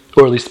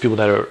 or at least the people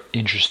that are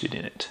interested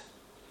in it.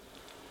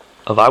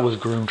 I was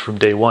groomed from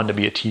day one to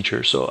be a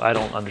teacher, so I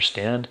don't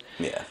understand.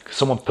 Yeah.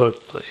 Someone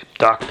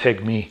Doc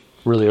pegged me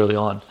really early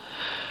on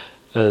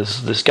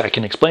as this guy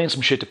can explain some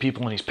shit to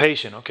people and he's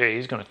patient. Okay,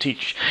 he's going to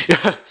teach.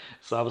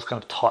 So I was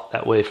kind of taught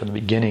that way from the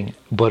beginning.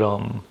 But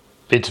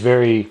it's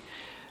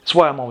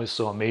why I'm always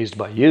so amazed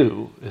by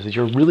you, is that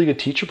you're a really good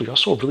teacher, but you're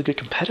also a really good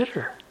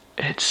competitor.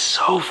 It's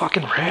so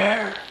fucking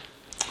rare.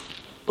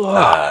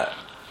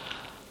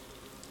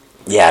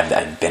 Yeah,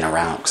 I've been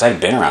around, because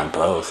I've been around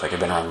both. Like, I've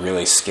been around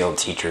really skilled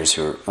teachers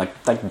who are, like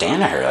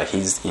Danaher. Like,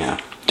 he's, he's a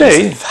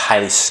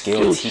highly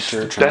skilled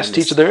teacher. Best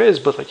teacher there is,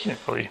 but, like,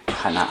 really...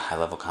 Not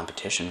high-level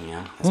competition,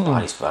 His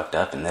body's fucked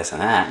up and this and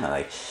that.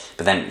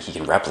 But then he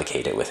can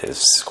replicate it with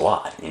his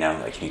squad,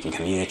 Like, if you can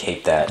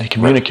communicate that... He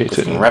communicates it.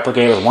 If you can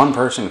replicate it with one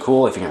person,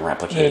 cool. If you can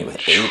replicate it with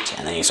 8,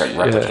 and then you start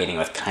replicating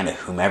with kind of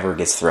whomever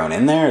gets thrown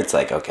in there, it's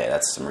like, okay,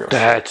 that's some real shit.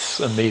 That's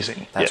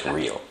amazing. That's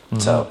real.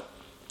 So...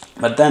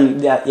 But then,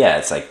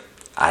 it's like...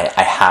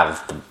 I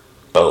have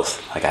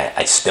both. Like,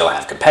 I still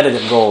have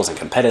competitive goals and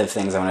competitive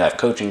things. I want to have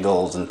coaching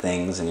goals and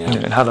things, and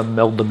and how to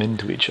meld them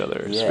into each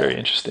other is very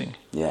interesting.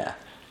 Yeah,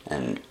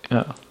 and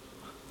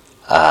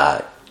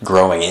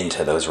growing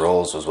into those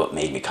roles was what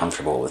made me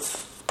comfortable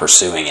with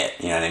pursuing it.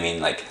 You know what I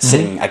mean? Like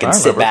I can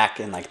sit back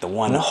in like the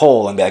one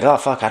hole and be like, oh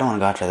fuck, I don't want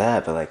to go after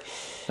that. But like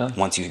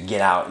once you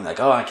get out and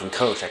like, oh, I can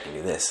coach, I can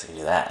do this, I can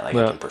do that. Like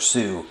I can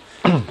pursue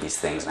these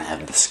things, and I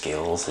have the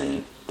skills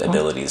and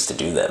abilities to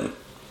do them.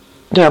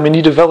 Yeah, I mean,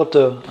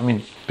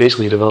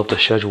 basically you developed a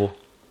schedule.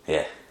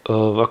 Yeah.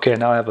 Of, okay,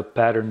 now I have a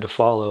pattern to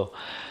follow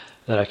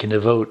that I can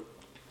devote.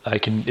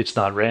 It's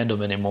not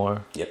random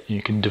anymore. Yep.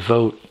 You can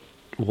devote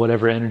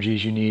whatever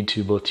energies you need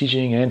to both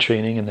teaching and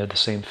training, and they're the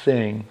same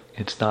thing.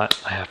 It's not,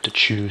 I have to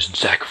choose and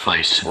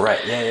sacrifice.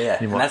 Right, yeah.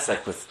 And that's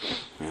like with,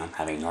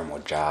 having normal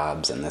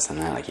jobs and this and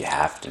that, like you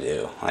have to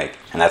do. Like,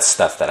 and that's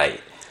stuff that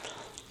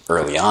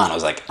early on, I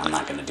was like, I'm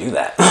not going to do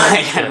that.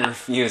 I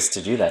refused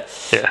to do that.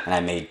 Yeah. And I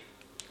made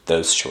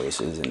those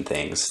choices and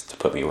things to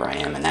put me where I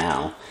am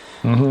now.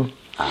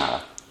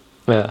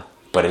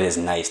 But it is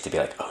nice to be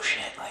like, oh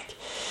shit, like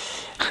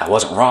I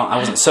wasn't wrong. I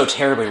wasn't so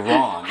terribly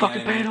wrong.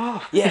 Fucking paid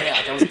off. Yeah,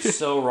 like I wasn't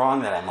so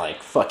wrong that I'm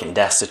like fucking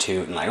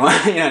destitute and like,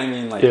 you know what I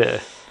mean? Like,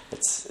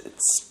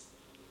 it's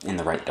in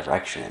the right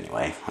direction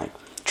anyway. Like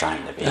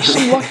trying to be. There's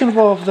some luck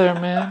involved there,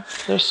 man.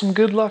 There's some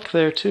good luck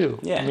there too.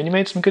 Yeah. I mean, you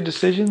made some good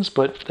decisions,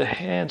 but the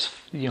hands,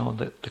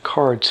 the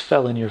cards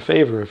fell in your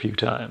favor a few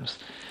times.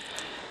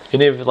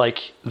 And if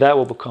that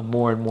will become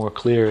more and more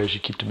clear as you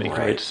keep to make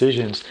right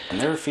decisions. And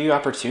there were a few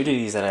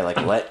opportunities that I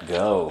let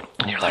go.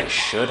 And I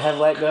should have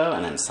let go,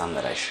 and then some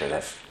that I should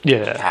have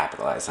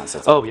capitalized on. So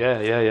that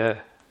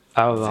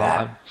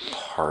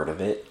part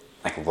of it,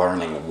 like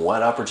learning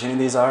what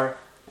opportunities are,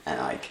 and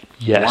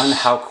one,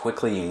 how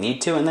quickly you need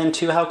to, and then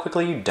 2, how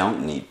quickly you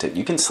don't need to.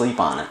 You can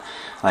sleep on it.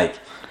 Like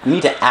you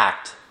need to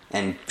act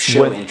and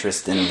show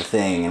interest in the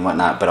thing and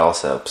whatnot, but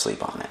also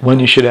sleep on it.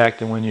 When you should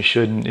act and when you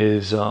shouldn't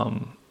is.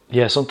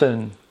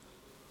 Something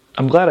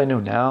I'm glad I know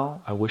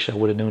now. I wish I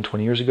would have known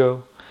 20 years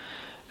ago.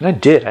 And I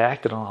did. I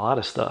acted on a lot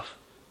of stuff.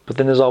 But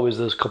then there's always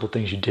those couple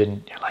things you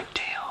didn't. You're like,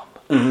 damn,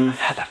 I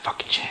had that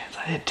fucking chance.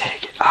 I didn't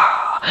take it.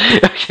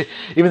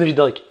 Even if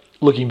you're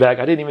looking back,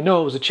 I didn't even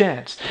know it was a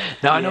chance.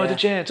 Now I know it's a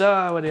chance.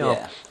 But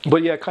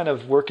kind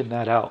of working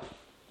that out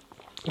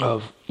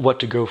of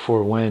what to go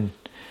for when.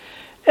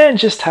 And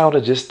just how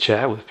to just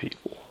chat with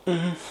people.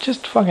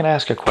 Just fucking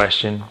ask a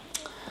question.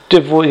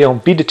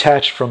 Be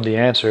detached from the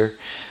answer.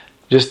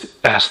 Just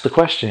ask the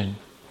question.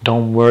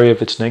 Don't worry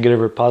if it's negative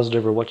or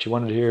positive or what you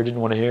wanted to hear or didn't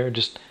want to hear.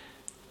 Just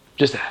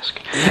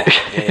ask.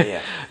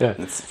 Yeah.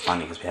 It's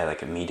funny because we had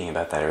a meeting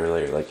about that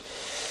earlier.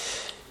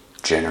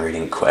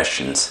 Generating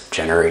questions,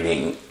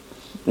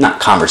 not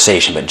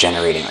conversation, but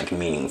generating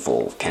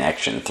meaningful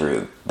connection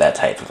through that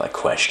type of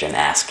question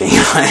asking.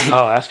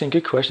 Asking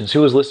good questions. Who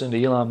was listening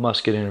to Elon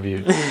Musk get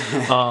interviewed?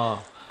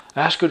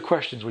 Ask good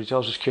questions. What he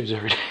tells his kids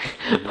every day.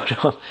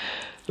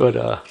 But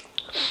I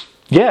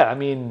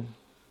mean.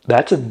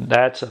 That's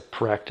a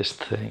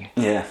practiced thing.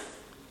 Yeah.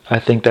 I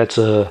think there's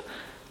a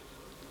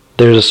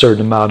certain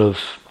amount of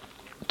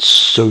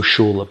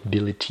social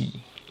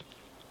ability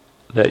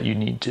that you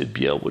need to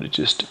be able to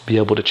just be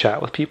able to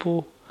chat with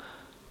people,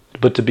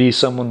 but to be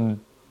someone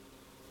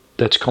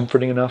that's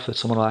comforting enough that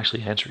someone will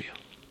actually answer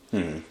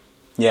you.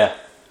 Yeah.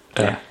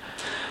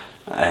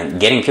 And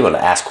getting people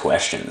to ask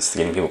questions,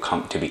 getting people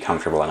to be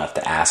comfortable enough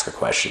to ask a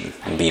question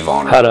and be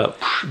vulnerable. How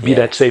to be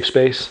that safe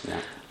space. Yeah.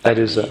 That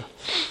is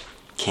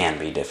can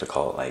be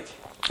difficult. Like,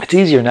 it's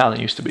easier now than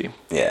it used to be.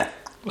 Yeah.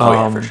 Oh,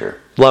 yeah, for sure.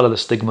 A lot of the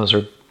stigmas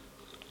are,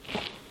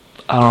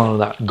 I don't know,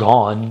 not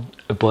gone,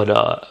 but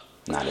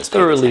not as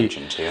thoroughly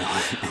attention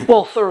to.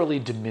 well, thoroughly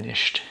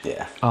diminished.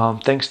 Yeah.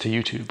 Thanks to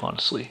YouTube,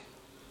 honestly.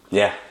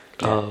 Yeah.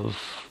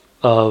 Of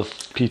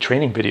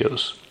training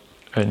videos,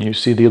 and you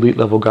see the elite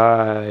level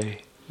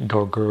guy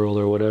or girl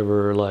or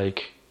whatever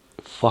like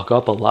fuck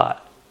up a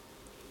lot,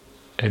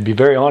 and be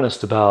very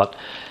honest about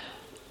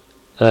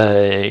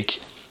like,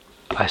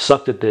 I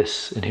sucked at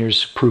this, and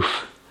here's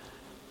proof.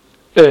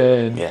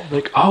 And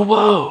like, oh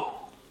whoa,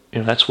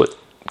 that's what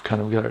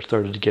kind of got her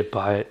started to get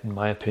by it, in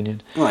my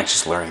opinion. Well, like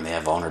just learning they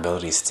have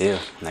vulnerabilities too,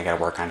 and they got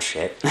to work on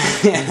shit.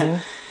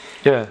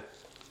 Yeah,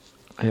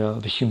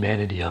 the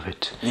humanity of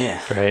it. Yeah,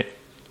 right.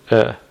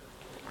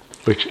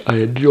 Which I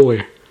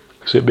enjoy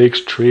because it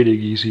makes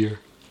trading easier.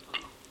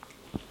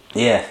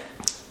 Yeah,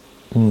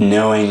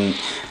 knowing,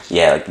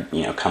 like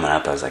coming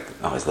up, I was like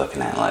always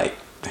looking at like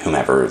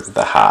whoever was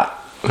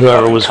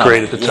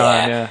great at the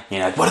time.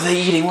 Yeah, like, what are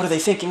they eating? What are they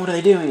thinking? What are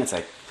they doing? It's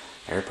like,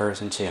 they're a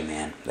person too,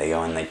 man. They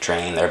go and they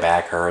train. Their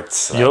back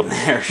hurts.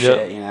 Their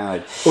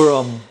shit.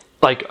 Or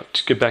like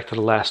to get back to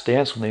The Last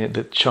Dance, when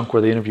the chunk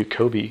where they interviewed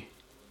Kobe,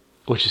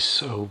 which is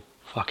so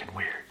fucking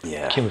weird.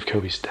 Yeah, I can't believe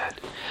Kobe's dead.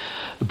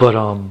 But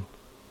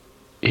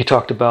he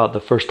talked about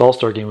the first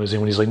All-Star game he was in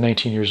when he's like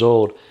 19 years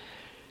old,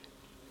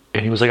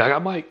 and he was like, I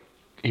got Mike.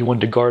 He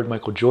wanted to guard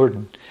Michael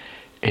Jordan,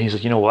 and he's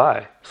like, you know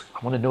why?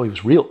 I want to know he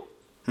was real.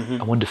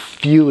 I wanted to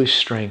feel his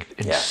strength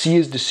and see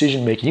his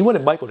decision making. He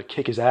wanted Michael to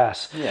kick his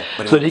ass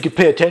so that he could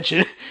pay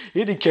attention.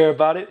 He didn't care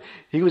about it.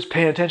 He was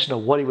paying attention to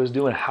what he was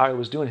doing, how he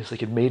was doing. It's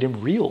like it made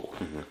him real.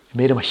 It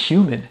made him a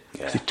human.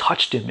 Because he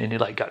touched him and he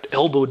like got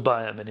elbowed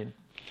by him, and then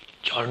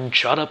Jordan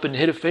shot up and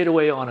hit a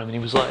fadeaway on him, and he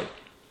was like,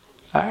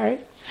 all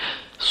right,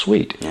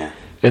 sweet. Yeah.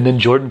 And then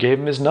Jordan gave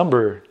him his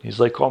number. He's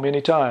like, call me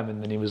anytime.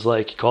 And then he was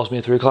like, he calls me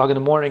at 3 o'clock in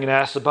the morning and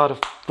asks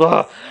about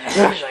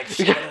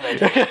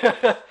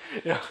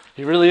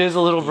he really is a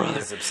little brother.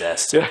 He's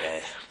obsessed.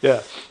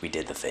 Yeah. We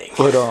did the thing.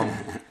 But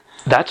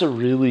that's a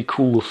really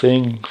cool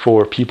thing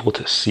for people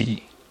to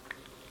see.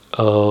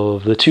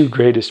 Of the two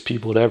greatest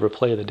people to ever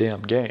play the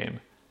damn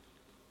game,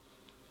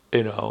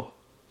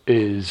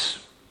 is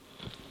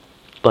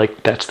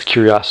like, that's the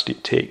curiosity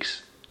it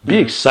takes. Be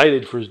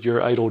excited for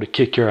your idol to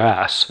kick your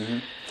ass.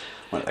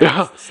 Well,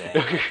 that's the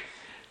saying.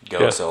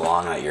 Go so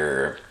long that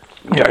your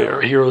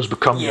heroes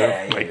become your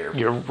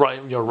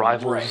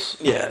rivals.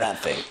 Right. That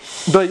thing.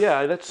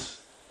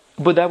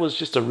 But that was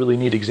just a really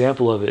neat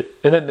example of it.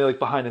 And then they like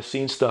behind the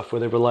scenes stuff where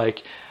they were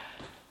like,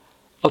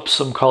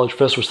 some college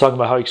professor was talking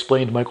about how he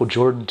explained Michael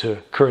Jordan to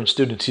current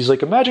students. He's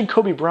like, imagine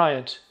Kobe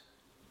Bryant,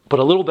 but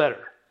a little better.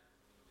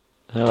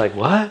 And they're like,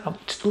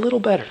 what? Just a little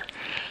better.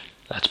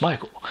 That's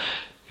Michael.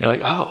 You're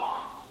like, oh,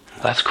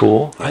 that's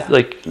cool.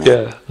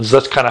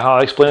 That's kind of how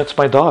I explain it to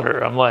my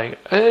daughter. I'm like,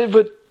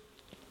 but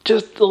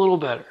just a little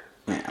better.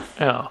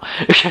 Yeah.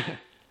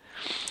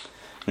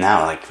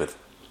 Now, like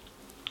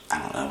I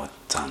don't know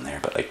what's on there,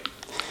 but like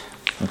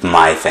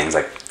my things,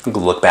 like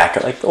look back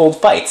at like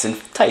old fights and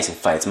Tyson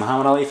fights,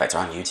 Muhammad Ali fights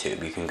are on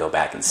YouTube. You can go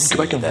back and see.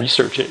 Go back and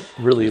research it.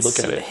 Really look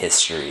at it. The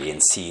history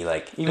and see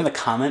like even the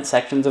comment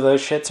sections of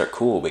those shits are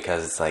cool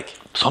because it's like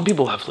some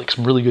people have like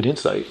some really good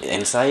insight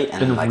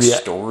and like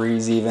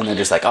stories. Even they're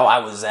just like, oh, I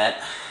was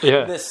at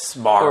this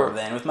bar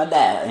then with my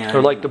dad,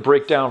 or like the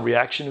breakdown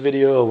reaction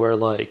video where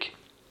like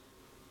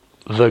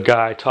the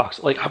guy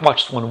talks. Like I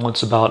watched one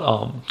once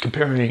about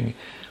comparing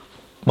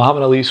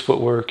Muhammad Ali's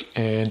footwork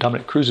and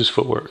Dominic Cruz's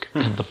footwork,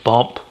 and the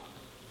bump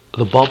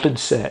and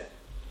set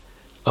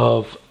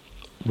of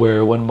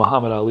where when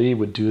Muhammad Ali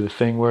would do the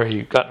thing where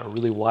he got in a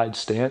really wide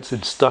stance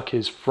and stuck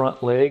his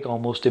front leg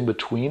almost in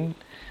between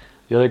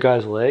the other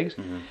guy's legs,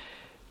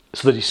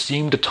 so that he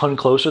seemed a ton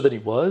closer than he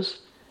was.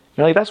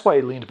 Like that's why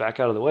he leaned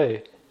back out of the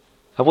way.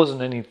 That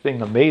wasn't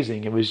anything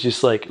amazing. It was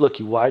just like, look,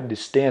 he widened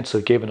his stance, so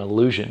it gave an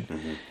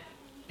illusion.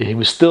 And he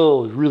was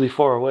still really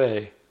far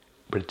away,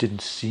 but it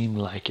didn't seem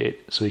like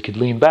it. So he could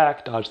lean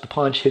back, dodge the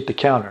punch, hit the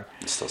counter,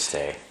 and still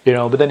stay.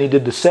 But then he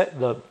did the set,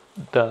 the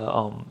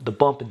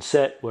bump and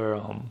set where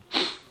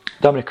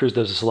Dominic Cruz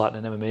does this a lot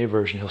in an MMA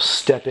version. He'll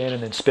step in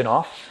and then spin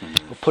off.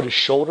 He'll put his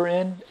shoulder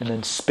in and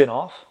then spin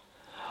off.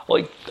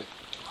 Like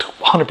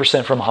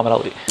 100% from Muhammad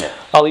Ali. Yeah.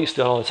 Ali used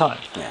to do it all the time.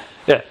 Yeah.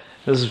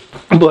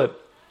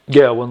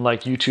 When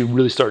like YouTube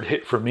really started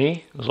hit for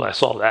me, was when I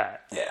saw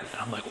that. Yeah. And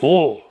I'm like,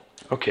 whoa.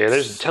 Okay,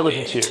 there's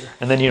intelligence here.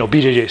 And then,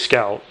 BJJ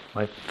Scout,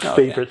 my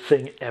favorite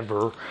thing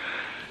ever.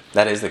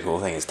 That is the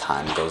cool thing. As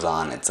time goes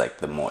on, it's like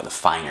the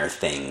finer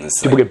things.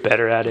 People get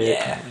better at it.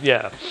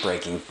 Yeah.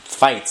 Breaking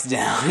fights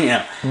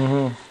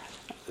down,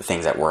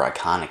 Things that were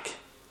iconic.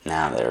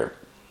 Now they're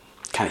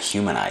kind of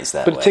humanized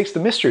that But way. it takes the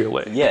mystery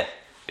away. Yeah.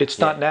 It's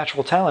Yeah. not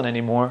natural talent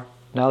anymore.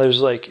 Now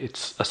there's like,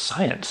 it's a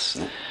science.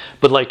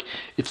 But like,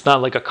 it's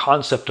not like a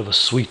concept of a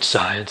sweet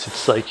science.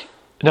 It's like,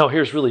 no,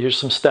 here's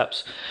some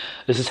steps.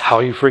 This is how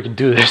you freaking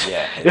do this.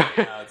 Yeah.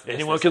 It's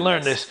Anyone this can and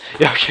learn this.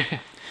 this. Yeah, okay.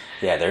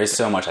 Yeah, there is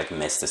so much like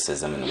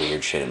mysticism and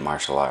weird shit in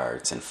martial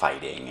arts and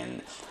fighting,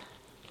 and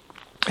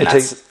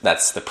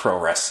that's the pro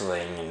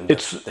wrestling and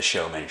the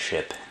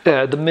showmanship.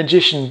 Yeah, the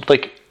magician,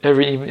 like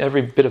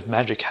every bit of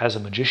magic has a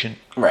magician.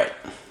 Right.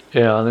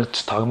 You know, and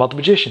it's talking about the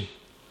magician.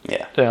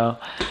 Yeah. You know,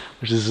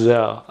 which is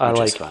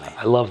funny.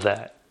 I love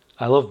that.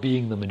 I love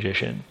being the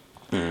magician.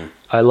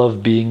 I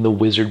love being the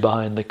wizard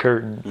behind the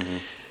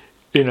curtain.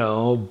 You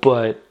know,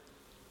 but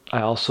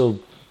I also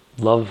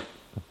love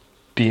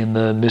being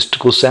the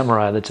mystical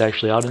samurai that's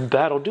actually out in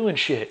battle doing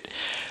shit.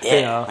 Yeah.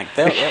 You know?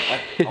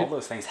 Like all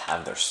those things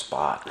have their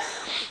spot.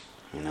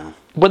 You know.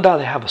 But now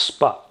they have a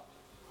spot.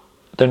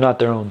 They're not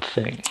their own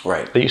thing.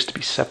 Right. They used to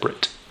be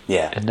separate.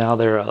 Yeah. And now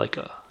they're like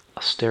a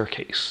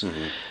staircase.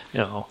 You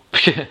know,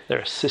 they're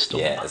a system.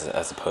 Yeah,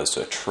 as opposed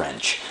to a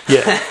trench.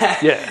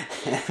 Yeah.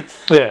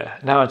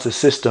 Now it's a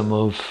system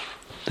of,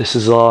 this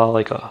is all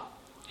like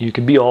you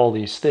can be all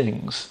these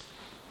things,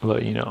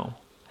 but you know,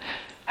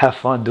 have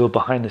fun, do it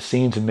behind the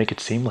scenes and make it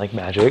seem like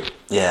magic.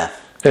 Yeah.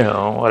 You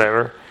know,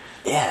 whatever.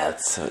 Yeah,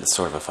 it's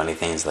sort of a funny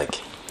thing. Is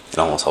like, it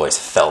almost always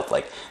felt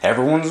like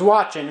everyone's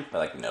watching, but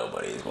like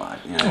nobody's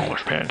watching. You know? No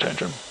one's paying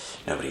attention.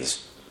 No.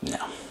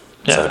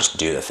 Yeah. So just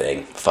do the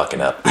thing, fuck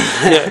it up.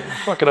 Yeah,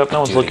 fuck it up.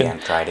 No one's Do it looking. again,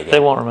 try it again. They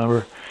won't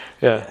remember.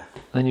 Yeah.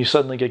 Then you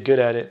suddenly get good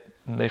at it,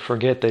 and they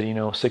forget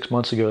that 6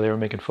 months ago they were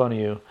making fun of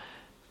you,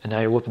 and now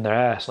you're whooping their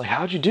ass. Like,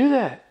 how'd you do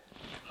that?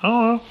 I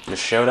don't know.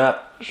 Just showed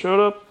up. Showed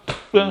up.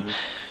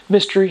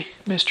 Mystery.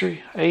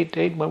 I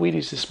ate my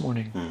Wheaties this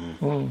morning.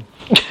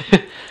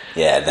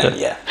 Yeah,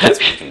 that's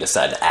when you can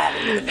decide to add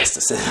into the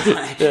mysticism.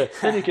 Yeah,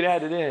 then you can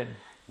add it in.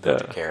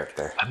 Build your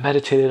character. I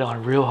meditated on it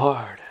real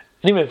hard.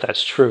 And even if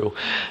that's true,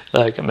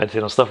 like I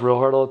meditate on stuff real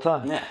hard all the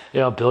time. Yeah.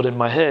 You know, build it in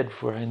my head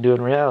before I do it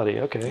in reality.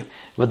 Okay.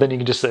 But then you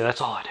can just say,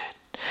 that's all I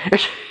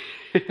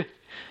did.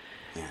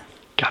 Yeah.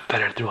 Got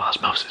better through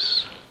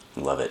osmosis.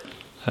 Love it.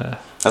 That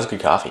was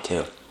good coffee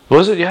too.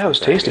 Was it? Yeah, it was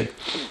tasty.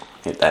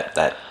 Good.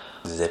 That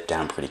zipped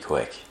down pretty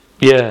quick.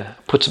 Yeah.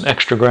 Put some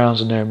extra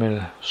grounds in there, made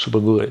it super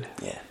good.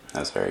 Yeah, that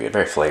was very good.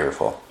 Very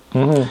flavorful.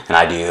 And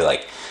I do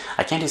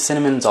I can't do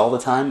cinnamons all the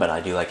time, but I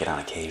do like it on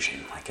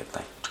occasion. Like a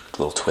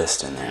little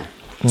twist in there.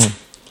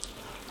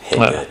 Hit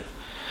good.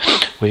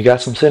 Well, you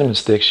got some cinnamon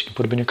sticks. You can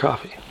put them in your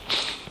coffee.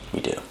 We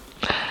do.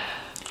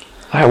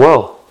 All right,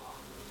 well,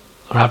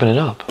 wrapping it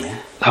up. Yeah.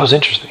 That was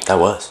interesting. That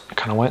was. I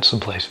kind of went some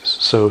places.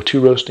 So,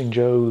 2 Roasting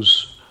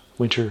Joe's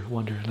Winter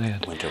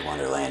Wonderland. Winter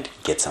Wonderland.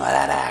 Get some of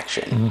that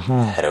action.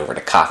 Head over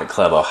to Coffee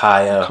Club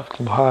Ohio.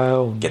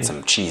 Ohio. Get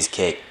some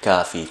cheesecake,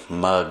 coffee,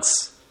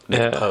 mugs,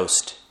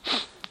 post.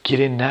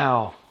 Get in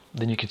now.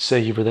 Then you could say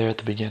you were there at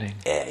the beginning.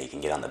 Yeah, you can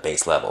get on the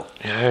base level.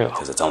 Yeah.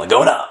 Because it's only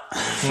going up.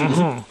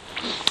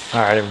 All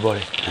right,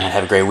 everybody. All right,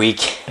 have a great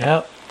week.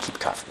 Yep. Keep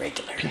coffee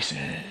regular. Peace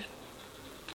in.